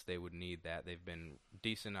defense. They would need that. They've been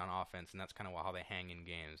decent on offense, and that's kind of how they hang in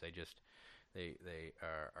games. They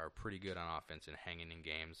are pretty good on offense and hanging in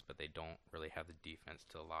games, but they don't really have the defense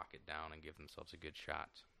to lock it down and give themselves a good shot.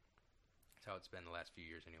 That's how it's been the last few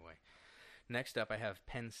years anyway. Next up, I have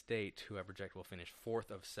Penn State, who I project will finish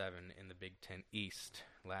 4th of 7 in the Big Ten East.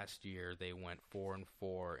 Last year, they went 4-4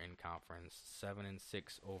 in conference,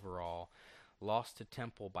 7-6 overall. Lost to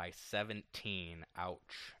Temple by 17,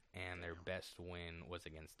 ouch, and their best win was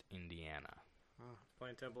against Indiana.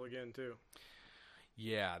 Playing Temple again, too.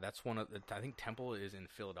 Yeah, that's one of the... I think Temple is in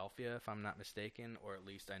Philadelphia, if I'm not mistaken, or at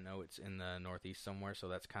least I know it's in the Northeast somewhere, so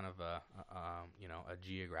that's kind of a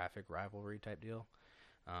geographic rivalry type deal.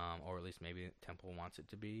 Or at least maybe Temple wants it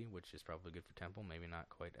to be, which is probably good for Temple. Maybe not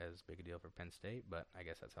quite as big a deal for Penn State, but I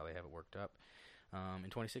guess that's how they have it worked up. In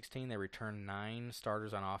 2016, they returned 9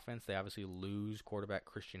 starters on offense. They obviously lose quarterback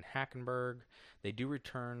Christian Hackenberg. They do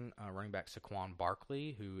return running back Saquon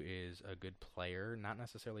Barkley, who is a good player, not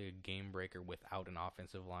necessarily a game breaker without an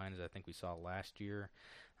offensive line, as I think we saw last year,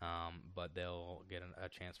 but they'll get a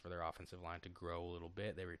chance for their offensive line to grow a little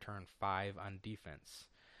bit. They return 5 on defense.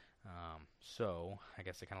 So I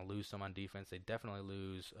guess they kind of lose some on defense. They definitely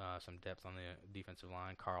lose some depth on the defensive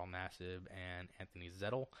line. Carl Nassib and Anthony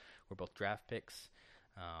Zettel were both draft picks.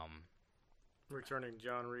 Returning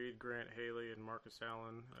John Reed, Grant Haley, and Marcus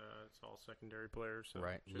Allen. It's all secondary players. So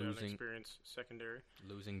right. Should have an experienced secondary.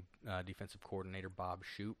 Losing defensive coordinator Bob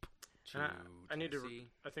Shoop to Tennessee.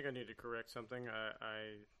 I think I need to correct something.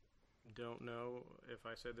 I don't know if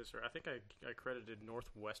I said this, or I think I credited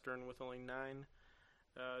Northwestern with only 9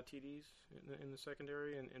 TDs in the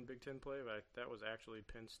secondary in Big Ten play, but that was actually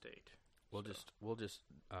Penn State. We'll just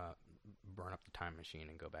burn up the time machine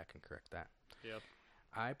and go back and correct that. Yep.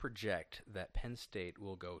 I project that Penn State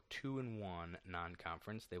will go 2-1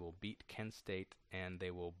 non-conference. They will beat Kent State and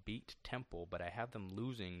they will beat Temple, but I have them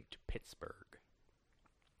losing to Pittsburgh.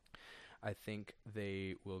 I think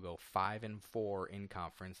they will go 5-4 in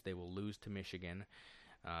conference. They will lose to Michigan.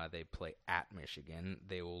 They play at Michigan.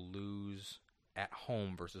 They will lose at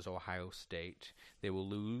home versus Ohio State. They will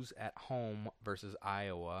lose at home versus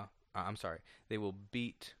Iowa. They will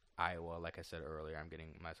beat Iowa, like I said earlier. I'm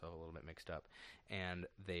getting myself a little bit mixed up. And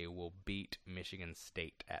they will beat Michigan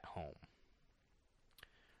State at home.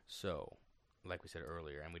 So, like we said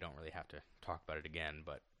earlier, and we don't really have to talk about it again,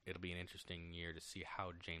 but it'll be an interesting year to see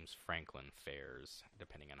how James Franklin fares,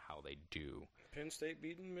 depending on how they do. Penn State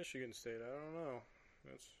beating Michigan State. I don't know.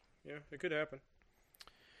 It could happen.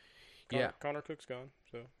 Connor Cook's gone,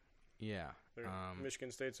 so yeah.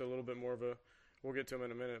 Michigan State's a little bit more of a. We'll get to them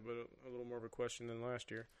in a minute, but a little more of a question than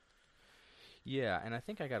last year. Yeah, and I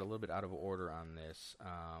think I got a little bit out of order on this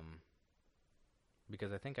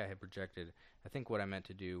because I think I had projected. I think what I meant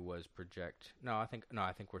to do was project. I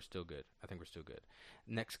think we're still good.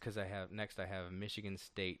 Next, I have Michigan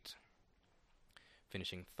State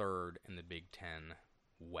finishing 3rd in the Big Ten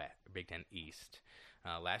East.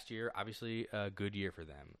 Last year, obviously, a good year for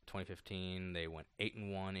them. 2015, they went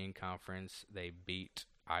 8-1 in conference. They beat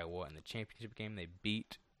Iowa in the championship game. They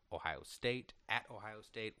beat Ohio State at Ohio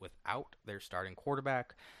State without their starting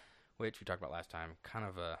quarterback, which we talked about last time. Kind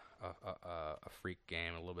of a freak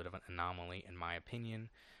game, a little bit of an anomaly, in my opinion.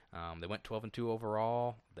 They went 12-2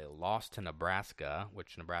 overall. They lost to Nebraska,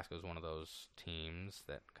 which Nebraska was one of those teams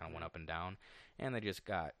that kind of went up and down. And they just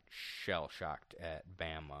got shell-shocked at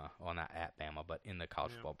Bama. Well, not at Bama, but in the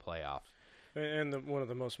college football playoff. And one of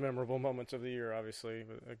the most memorable moments of the year, obviously,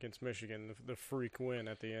 against Michigan, the freak win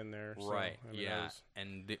at the end there. Right,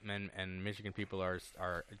 and Michigan people are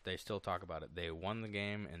they still talk about it. They won the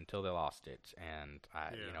game until they lost it, and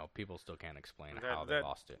people still can't explain how they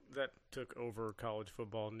lost it. That took over college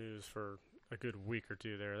football news for a good week or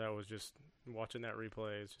two there. That was just watching that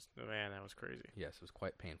replay is just, man, that was crazy. Yes, it was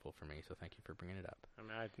quite painful for me, so thank you for bringing it up. I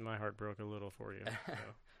mean, my heart broke a little for you. So.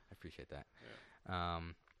 I appreciate that. Yeah.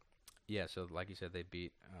 Yeah, so like you said, they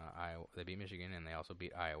beat Iowa. They beat Michigan, and they also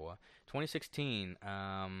beat Iowa. 2016,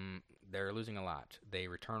 they're losing a lot. They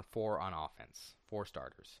returned 4 on offense, 4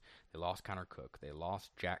 starters. They lost Connor Cook. They lost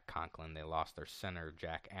Jack Conklin. They lost their center,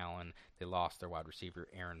 Jack Allen. They lost their wide receiver,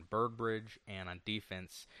 Aaron Birdbridge. And on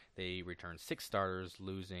defense, they returned 6 starters,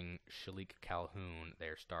 losing Shalik Calhoun,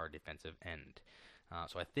 their star defensive end.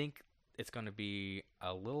 So I think it's going to be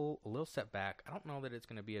a little setback. I don't know that it's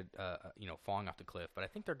going to be a falling off the cliff, but I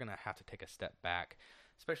think they're going to have to take a step back,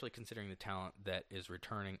 especially considering the talent that is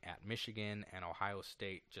returning at Michigan and Ohio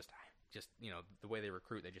State. Just the way they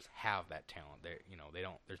recruit, they just have that talent. They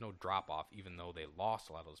don't. There's no drop off, even though they lost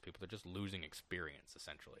a lot of those people. They're just losing experience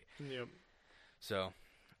essentially. Yep.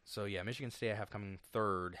 So yeah, Michigan State I have coming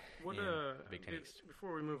third in the Big Ten East.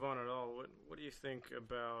 Before we move on at all, what do you think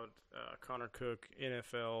about Connor Cook,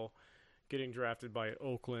 NFL? Getting drafted by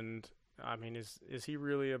Oakland, I mean, is he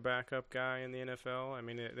really a backup guy in the NFL? I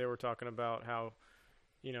mean, they were talking about how,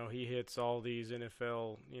 he hits all these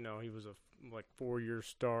NFL, he was a 4-year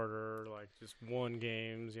starter, just won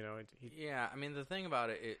games, Yeah, I mean, the thing about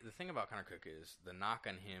Connor Cook is the knock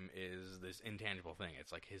on him is this intangible thing.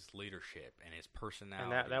 It's like his leadership and his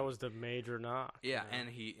personality. And that was the major knock. Yeah, and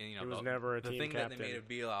he was never a team captain. The thing that they made a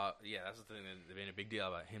deal out, that's the thing that they made a big deal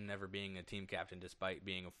about him never being a team captain despite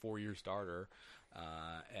being a 4-year starter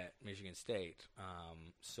at Michigan State.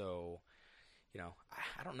 So,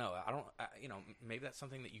 I don't know. Maybe that's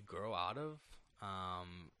something that you grow out of.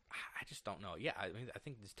 I just don't know. Yeah, I mean, I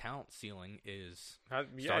think his talent ceiling is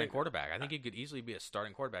starting quarterback. I think he could easily be a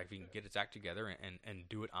starting quarterback if he can get his act together and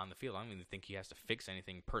do it on the field. I don't even think he has to fix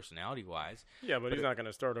anything personality-wise. Yeah, but he's not going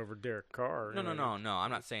to start over Derek Carr. No.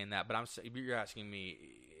 I'm not saying that. But you're asking me,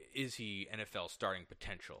 is he NFL starting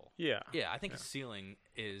potential? Yeah. Yeah, I think his ceiling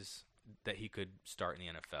is that he could start in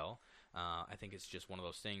the NFL. I think it's just one of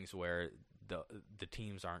those things where the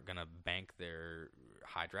teams aren't going to bank their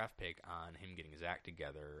high draft pick on him getting his act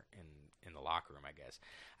together in the locker room, I guess.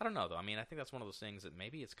 I don't know, though. I mean, I think that's one of those things that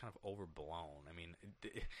maybe it's kind of overblown. I mean,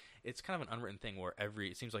 it's kind of an unwritten thing where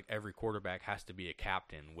it seems like every quarterback has to be a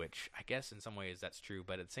captain, which I guess in some ways that's true,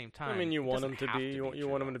 but at the same time, I mean, you want him to be you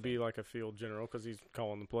want him to be like a field general because he's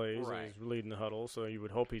calling the plays and he's leading the huddle, so you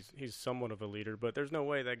would hope he's somewhat of a leader, but there's no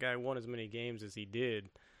way that guy won as many games as he did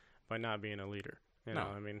by not being a leader.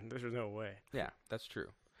 I mean, there's no way. Yeah, that's true.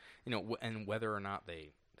 And whether or not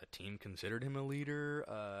the team considered him a leader,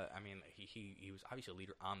 I mean, he was obviously a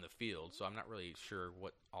leader on the field, so I'm not really sure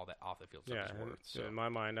what all that off the field stuff is worth. So in my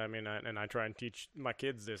mind, I mean, I try and teach my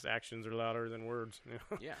kids this: actions are louder than words.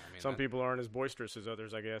 Yeah, I mean, some people aren't as boisterous as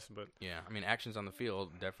others, I guess, but yeah, I mean, actions on the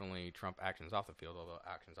field definitely trump actions off the field. Although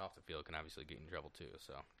actions off the field can obviously get in trouble too.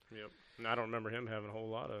 So yep, and I don't remember him having a whole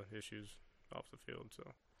lot of issues off the field. So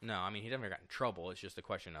no, I mean, he never got in trouble. It's just a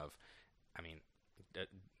question of, I mean,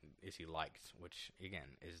 is he liked? Which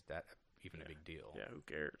again, is that even a big deal? Yeah, who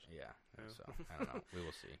cares? Yeah. So I don't know. We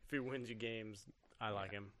will see. If he wins you games, I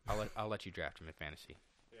like him. I'll let you draft him in fantasy.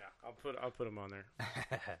 Yeah, I'll put him on there.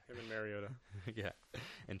 Him and Mariota. Yeah,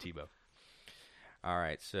 and Tebow. All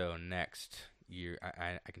right. So next year,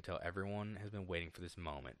 I can tell everyone has been waiting for this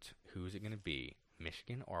moment. Who is it going to be?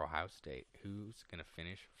 Michigan or Ohio State? Who's going to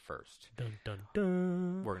finish first? Dun, dun,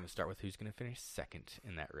 dun. We're going to start with who's going to finish second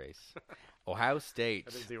in that race. Ohio State,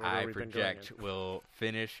 I project, will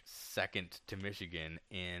finish second to Michigan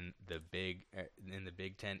in the Big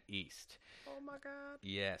Ten East. Oh my God!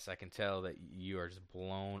 Yes, I can tell that you are just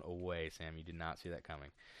blown away, Sam. You did not see that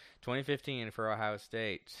coming. 2015 for Ohio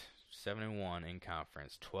State, 7-1 in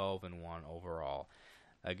conference, 12-1 overall.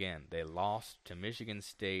 Again, they lost to Michigan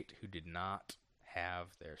State, who did not have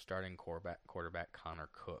their starting quarterback Connor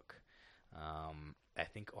Cook. I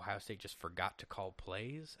think Ohio State just forgot to call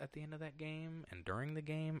plays at the end of that game and during the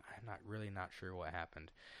game. I'm not sure what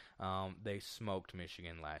happened. They smoked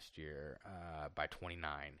Michigan last year by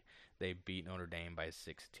 29. They beat Notre Dame by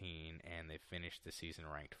 16, and they finished the season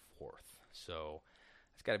ranked 4th. So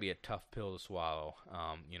it's got to be a tough pill to swallow.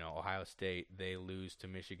 Ohio State, they lose to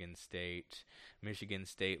Michigan State. Michigan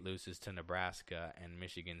State loses to Nebraska, and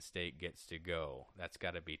Michigan State gets to go. That's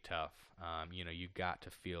got to be tough. You got to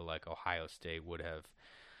feel like Ohio State would have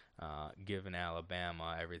given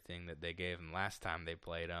Alabama everything that they gave them last time they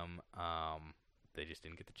played them. They just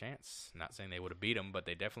didn't get the chance. Not saying they would have beat them, but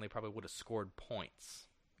they definitely probably would have scored points.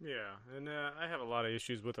 Yeah, and I have a lot of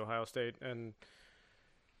issues with Ohio State, and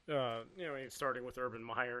Starting with Urban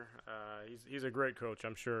Meyer, he's a great coach.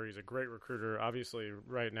 I'm sure he's a great recruiter. Obviously,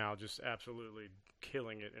 right now, just absolutely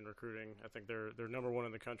killing it in recruiting. I think they're number one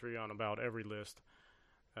in the country on about every list.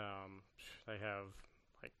 They have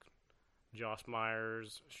like Josh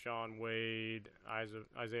Myers, Sean Wade,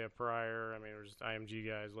 Isaiah Pryor. I mean, there's IMG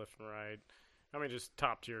guys left and right. I mean, just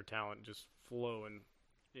top tier talent just flowing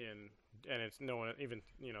in, and it's no one even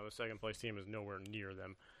the second place team is nowhere near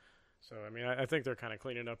them. So I mean, I think they're kind of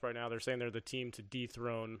cleaning up right now. They're saying they're the team to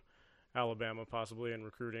dethrone Alabama possibly in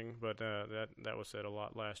recruiting, but that was said a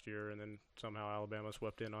lot last year, and then somehow Alabama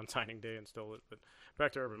swept in on signing day and stole it. But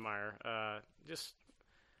back to Urban Meyer,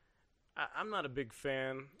 I'm not a big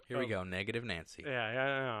fan. Here we go, negative Nancy.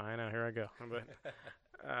 Yeah, I know. Here I go. But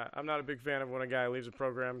I'm not a big fan of when a guy leaves a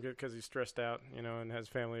program because he's stressed out, and has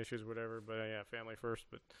family issues, whatever. But family first.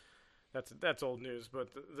 But that's old news. But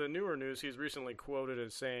the newer news, he's recently quoted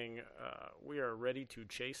as saying, "We are ready to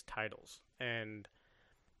chase titles," and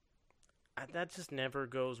that just never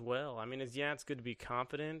goes well. I mean, it's good to be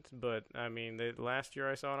confident, but I mean, last year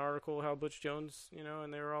I saw an article how Butch Jones,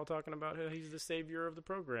 and they were all talking about how he's the savior of the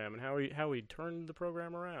program and how he turned the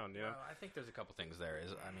program around. Well, I think there's a couple things there.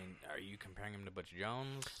 Are you comparing him to Butch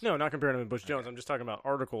Jones? No, not comparing him to Butch Jones. I'm just talking about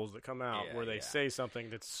articles that come out where they say something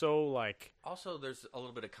that's so like. Also, there's a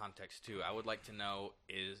little bit of context too. I would like to know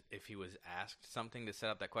is if he was asked something to set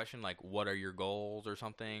up that question, like what are your goals or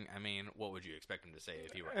something. I mean, what would you expect him to say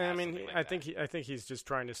if he were asked something like that? I think he's just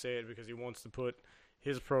trying to say it because he wants to put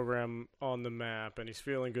his program on the map, and he's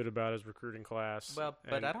feeling good about his recruiting class. Well,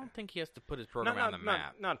 but I don't think he has to put his program on the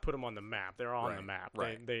map. Not put them on the map. They're on the map.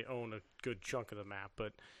 Right. They own a good chunk of the map,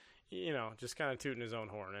 but just kind of tooting his own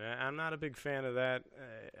horn. And I'm not a big fan of that.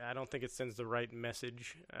 I don't think it sends the right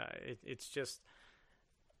message. It's just,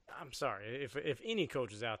 I'm sorry if any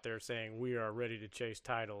coach is out there saying we are ready to chase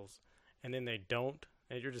titles, and then they don't.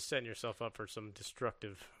 And you're just setting yourself up for some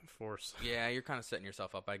destructive force. Yeah, you're kind of setting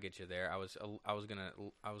yourself up. I get you there. I was gonna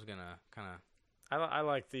kind of. I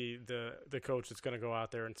like the coach that's gonna go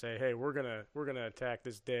out there and say, hey, we're gonna attack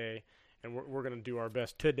this day, and we're gonna do our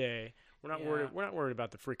best today. We're not worried. We're not worried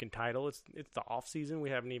about the freaking title. It's the off season. We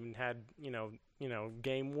haven't even had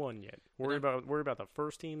game one yet. Worry about the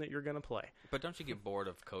first team that you're gonna play. But don't you get bored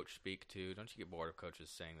of coach speak too? Don't you get bored of coaches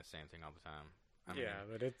saying the same thing all the time?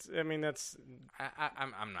 But it's. I mean, that's.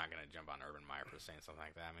 I'm not gonna jump on Urban Meyer for saying something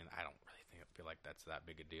like that. I mean, I don't really feel like that's that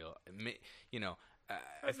big a deal.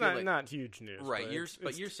 It's not huge news, right? You're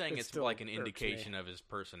saying it's like an indication me. of his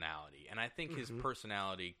personality, and I think his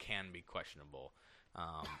personality can be questionable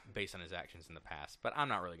based on his actions in the past. But I'm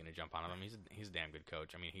not really gonna jump on him. He's a damn good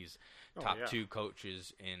coach. I mean, he's top two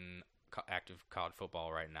coaches in active college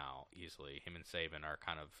football right now, easily. Him and Saban are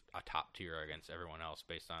kind of a top tier against everyone else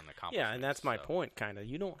based on the accomplishments. Yeah, and that's my point. Kind of,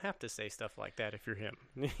 you don't have to say stuff like that if you're him.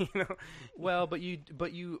 Well, but he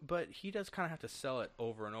does kind of have to sell it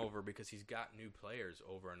over and over because he's got new players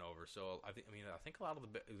over and over. So I think a lot of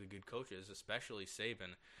the good coaches, especially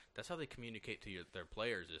Saban, that's how they communicate to their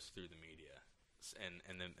players is through the media.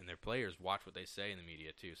 And their players watch what they say in the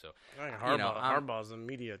media too. So Harbaugh's a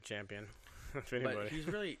media champion. But he's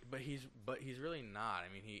really not.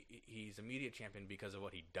 I mean, he's a media champion because of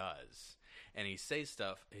what he does, and he says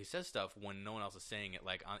stuff when no one else is saying it.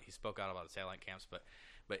 Like he spoke out about the satellite camps, but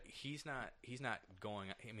he's not going.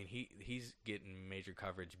 I mean, he's getting major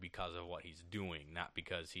coverage because of what he's doing, not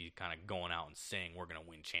because he's kind of going out and saying we're going to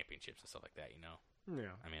win championships and stuff like that. Yeah.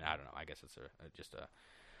 I mean, I don't know. I guess it's just a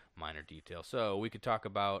minor detail. So we could talk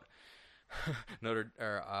about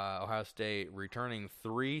Ohio State returning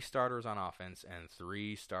 3 starters on offense and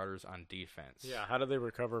 3 starters on defense. Yeah, how did they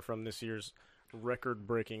recover from this year's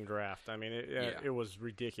record-breaking draft? I mean, it was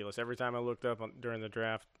ridiculous. Every time I looked up during the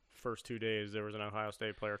draft, first 2 days, there was an Ohio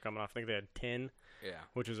State player coming off. I think they had 10,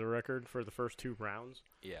 which is a record for the first 2 rounds.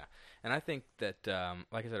 Yeah, and I think that,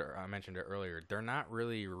 like I said, I mentioned it earlier, they're not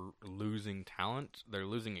really losing talent. They're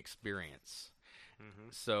losing experience. Mm-hmm.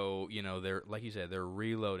 So, they're, like you said, they're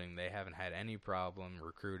reloading. They haven't had any problem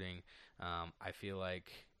recruiting. I feel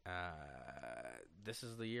like this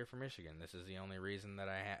is the year for Michigan. This is the only reason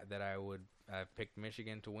that I would pick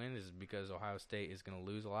Michigan to win is because Ohio State is going to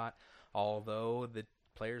lose a lot, although the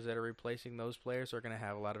players that are replacing those players are going to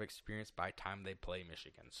have a lot of experience by the time they play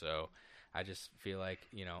Michigan. So I just feel like,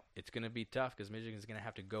 it's going to be tough because Michigan's going to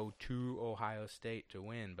have to go to Ohio State to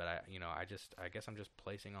win. But I guess I'm just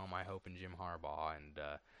placing all my hope in Jim Harbaugh and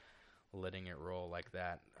letting it roll like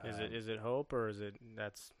that. Is it hope or is it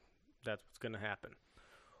that's what's going to happen?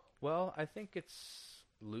 Well, I think it's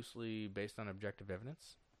loosely based on objective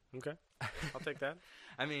evidence. Okay, I'll take that.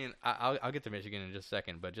 I mean, I'll get to Michigan in just a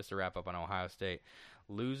second, but just to wrap up on Ohio State,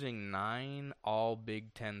 losing 9 all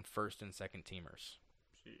Big Ten first and second teamers.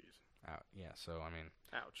 Jeez. Yeah, so, I mean,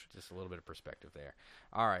 ouch. Just a little bit of perspective there.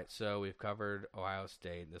 All right, so we've covered Ohio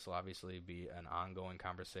State. This will obviously be an ongoing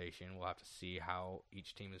conversation. We'll have to see how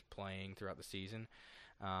each team is playing throughout the season.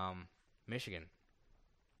 Michigan,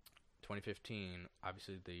 2015,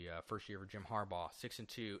 obviously the first year for Jim Harbaugh,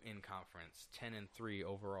 6-2 in conference, 10-3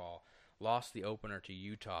 overall. Lost the opener to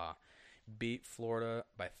Utah, beat Florida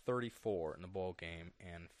by 34 in the bowl game,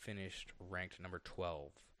 and finished ranked number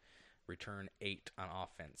 12. Return 8 on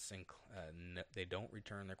offense. They don't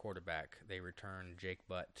return their quarterback. They return Jake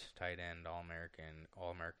Butt, tight end,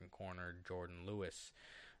 All-American corner Jordan Lewis,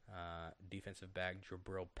 defensive back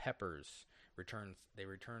Jabril Peppers. They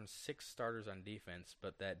return 6 starters on defense,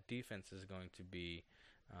 but that defense is going to be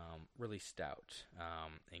really stout.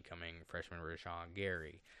 Incoming freshman Rashawn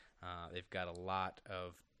Gary. They've got a lot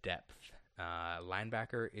of depth.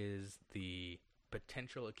 Linebacker is the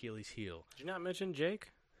potential Achilles heel. Did you not mention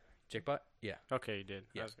Jake? Jake Butt? Yeah. Okay, you did.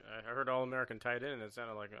 Yeah. I heard All-American tight end, and it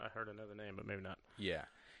sounded like I heard another name, but maybe not. Yeah,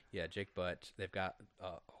 Jake Butt. They've got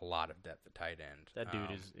a lot of depth at tight end. That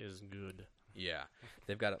dude is good. Yeah.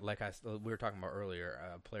 They've got, like we were talking about earlier,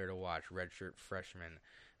 a player to watch, redshirt freshman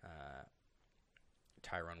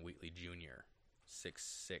Tyrone Wheatley Jr.,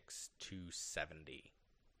 6'6", 270.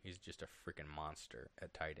 He's just a freaking monster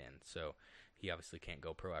at tight end. So he obviously can't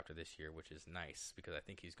go pro after this year, which is nice because I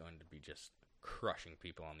think he's going to be just crushing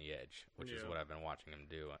people on the edge, which is what I've been watching him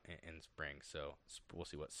do in spring. So we'll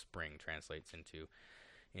see what spring translates into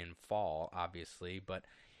in fall, obviously. But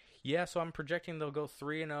yeah, so I'm projecting they'll go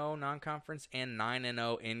 3-0 non-conference and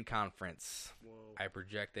 9-0 in conference. Whoa. I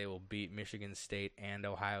project they will beat Michigan State and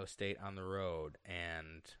Ohio State on the road,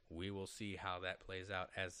 and we will see how that plays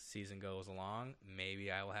out as the season goes along.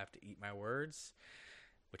 Maybe I will have to eat my words,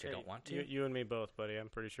 which I don't want to. You and me both, buddy. I'm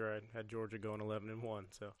pretty sure I had Georgia going 11-1.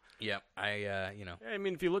 So yeah, I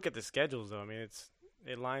mean, if you look at the schedules, though, I mean,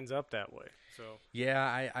 it lines up that way. So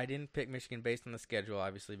yeah, I didn't pick Michigan based on the schedule,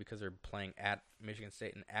 obviously, because they're playing at Michigan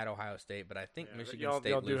State and at Ohio State. But I think Michigan State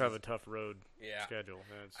y'all do have a tough road schedule.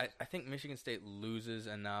 I think Michigan State loses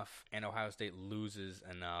enough, and Ohio State loses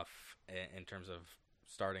enough in terms of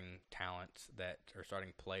starting talent or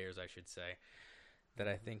starting players, I should say, that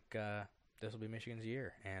I think this will be Michigan's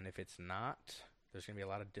year. And if it's not, there's going to be a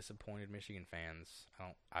lot of disappointed Michigan fans.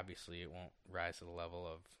 Obviously, it won't rise to the level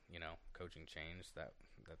of coaching change. That's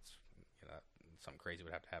something crazy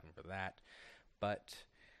would have to happen for that. But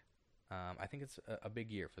I think it's a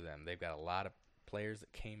big year for them. They've got a lot of players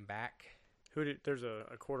that came back. There's a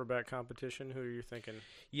quarterback competition. Who are you thinking?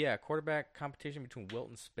 Yeah, quarterback competition between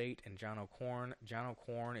Wilton Spate and John O'Korn. John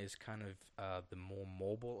O'Korn is kind of the more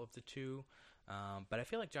mobile of the two. But I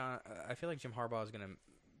feel like Jim Harbaugh is going to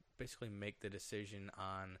basically make the decision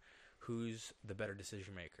on who's the better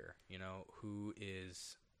decision maker. Who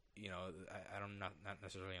is, I'm not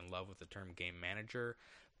necessarily in love with the term game manager,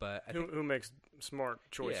 but I think, who makes smart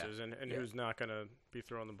choices and who's not going to be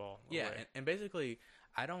throwing the ball away. And basically,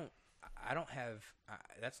 I don't have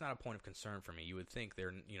that's not a point of concern for me. You would think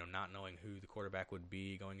they're not knowing who the quarterback would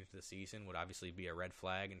be going into the season would obviously be a red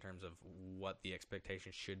flag in terms of what the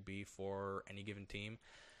expectation should be for any given team.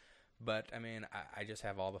 But, I mean, I just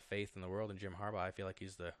have all the faith in the world in Jim Harbaugh. I feel like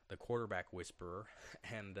he's the quarterback whisperer.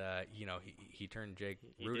 And, he turned Jake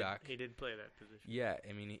Rudock. He did play that position. Yeah,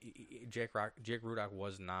 I mean, Jake Rudock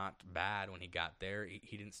was not bad when he got there.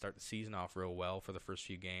 He didn't start the season off real well for the first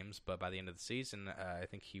few games. But by the end of the season, I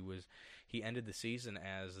think he ended the season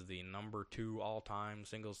as the number 2 all-time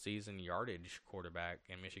single-season yardage quarterback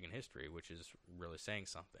in Michigan history, which is really saying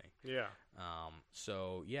something. Yeah.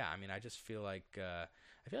 So, yeah, I mean, I just feel like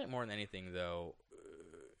more than anything, though,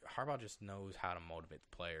 Harbaugh just knows how to motivate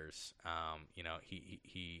the players.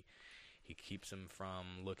 He keeps them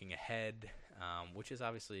from looking ahead, which is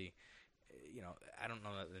obviously, I don't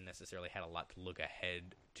know that they necessarily had a lot to look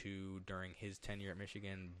ahead to during his tenure at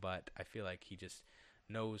Michigan, but I feel like he just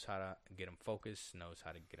knows how to get them focused, knows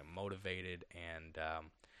how to get them motivated, and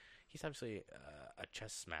he's obviously a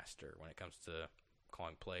chess master when it comes to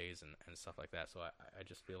calling plays and stuff like that. So I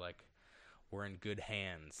just feel like we're in good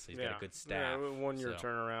hands. He's got a good staff. Yeah, 1 year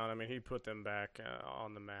turnaround. I mean, he put them back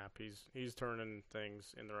on the map. He's turning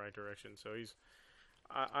things in the right direction. So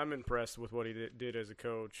I'm impressed with what he did as a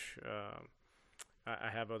coach. I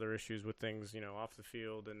have other issues with things, off the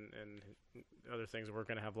field and other things that we're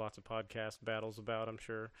going to have lots of podcast battles about, I'm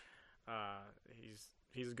sure.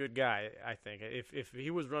 He's a good guy, I think. If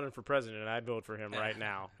he was running for president, I'd vote for him right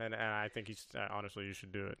now. And I think he's honestly, you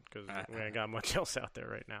should do it because we ain't got much else out there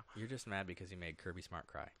right now. You're just mad because he made Kirby Smart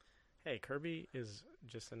cry. Hey, Kirby is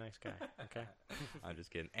just a nice guy. Okay. I'm just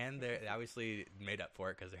kidding. And they obviously made up for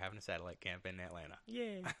it because they're having a satellite camp in Atlanta.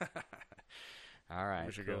 Yay. All right.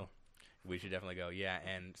 We should cool. go. We should definitely go. Yeah.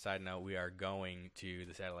 And side note, we are going to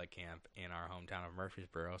the satellite camp in our hometown of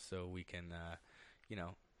Murfreesboro so we can,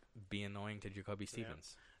 be annoying to Jacoby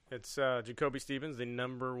Stevens. Yeah. It's Jacoby Stevens, the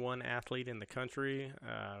number one athlete in the country.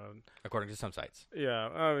 According to some sites.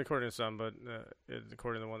 Yeah, according to some, but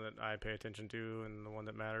according to the one that I pay attention to and the one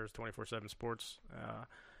that matters, 24/7 Sports.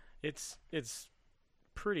 It's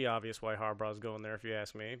pretty obvious why Harbaugh's going there, if you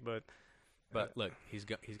ask me. But look, he's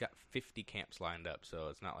got 50 camps lined up, so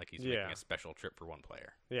it's not like he's making a special trip for one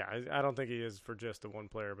player. Yeah, I don't think he is for just the one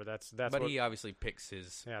player, but that's. But he obviously picks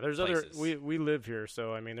his. Yeah, there's places. we live here,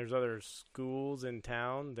 so I mean, there's other schools in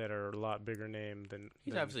town that are a lot bigger name than.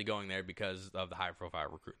 He's obviously going there because of the high profile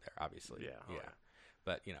recruit there, obviously. Yeah.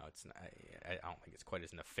 But it's not, I don't think it's quite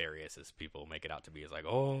as nefarious as people make it out to be. It's like,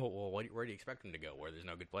 oh, well, where do you expect him to go? Where there's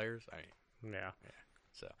no good players? I mean, yeah.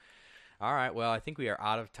 So. All right, well, I think we are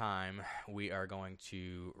out of time. We are going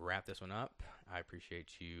to wrap this one up. I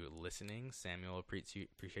appreciate you listening. Samuel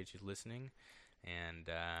appreciates you listening. And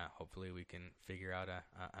hopefully we can figure out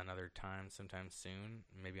another time sometime soon,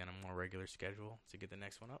 maybe on a more regular schedule to get the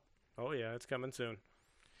next one up. Oh, yeah, it's coming soon.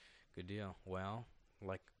 Good deal. Well,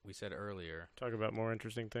 like we said earlier. Talk about more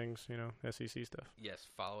interesting things, SEC stuff. Yes,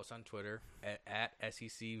 follow us on Twitter at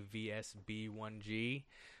SECVSB1G.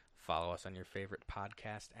 Follow us on your favorite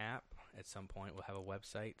podcast app. At some point, we'll have a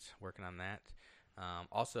website, working on that.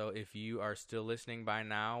 Also, if you are still listening by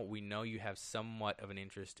now, we know you have somewhat of an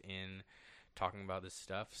interest in talking about this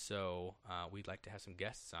stuff, so we'd like to have some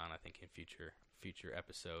guests on, I think, in future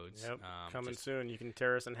episodes. Yep, coming soon. You can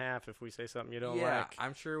tear us in half if we say something you don't like. Yeah,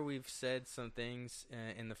 I'm sure we've said some things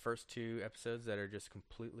in the first 2 episodes that are just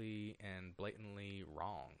completely and blatantly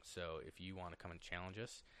wrong. So if you want to come and challenge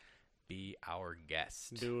us, be our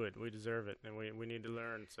guest. Do it. We deserve it, and we need to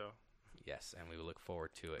learn, so... Yes, and we look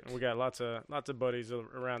forward to it. We got lots of buddies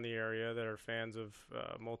around the area that are fans of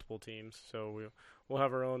multiple teams, so we'll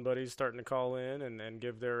have our own buddies starting to call in and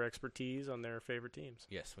give their expertise on their favorite teams.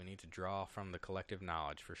 Yes, we need to draw from the collective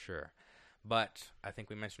knowledge for sure. But I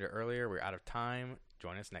think we mentioned it earlier. We're out of time.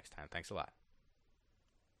 Join us next time. Thanks a lot.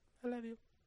 I love you.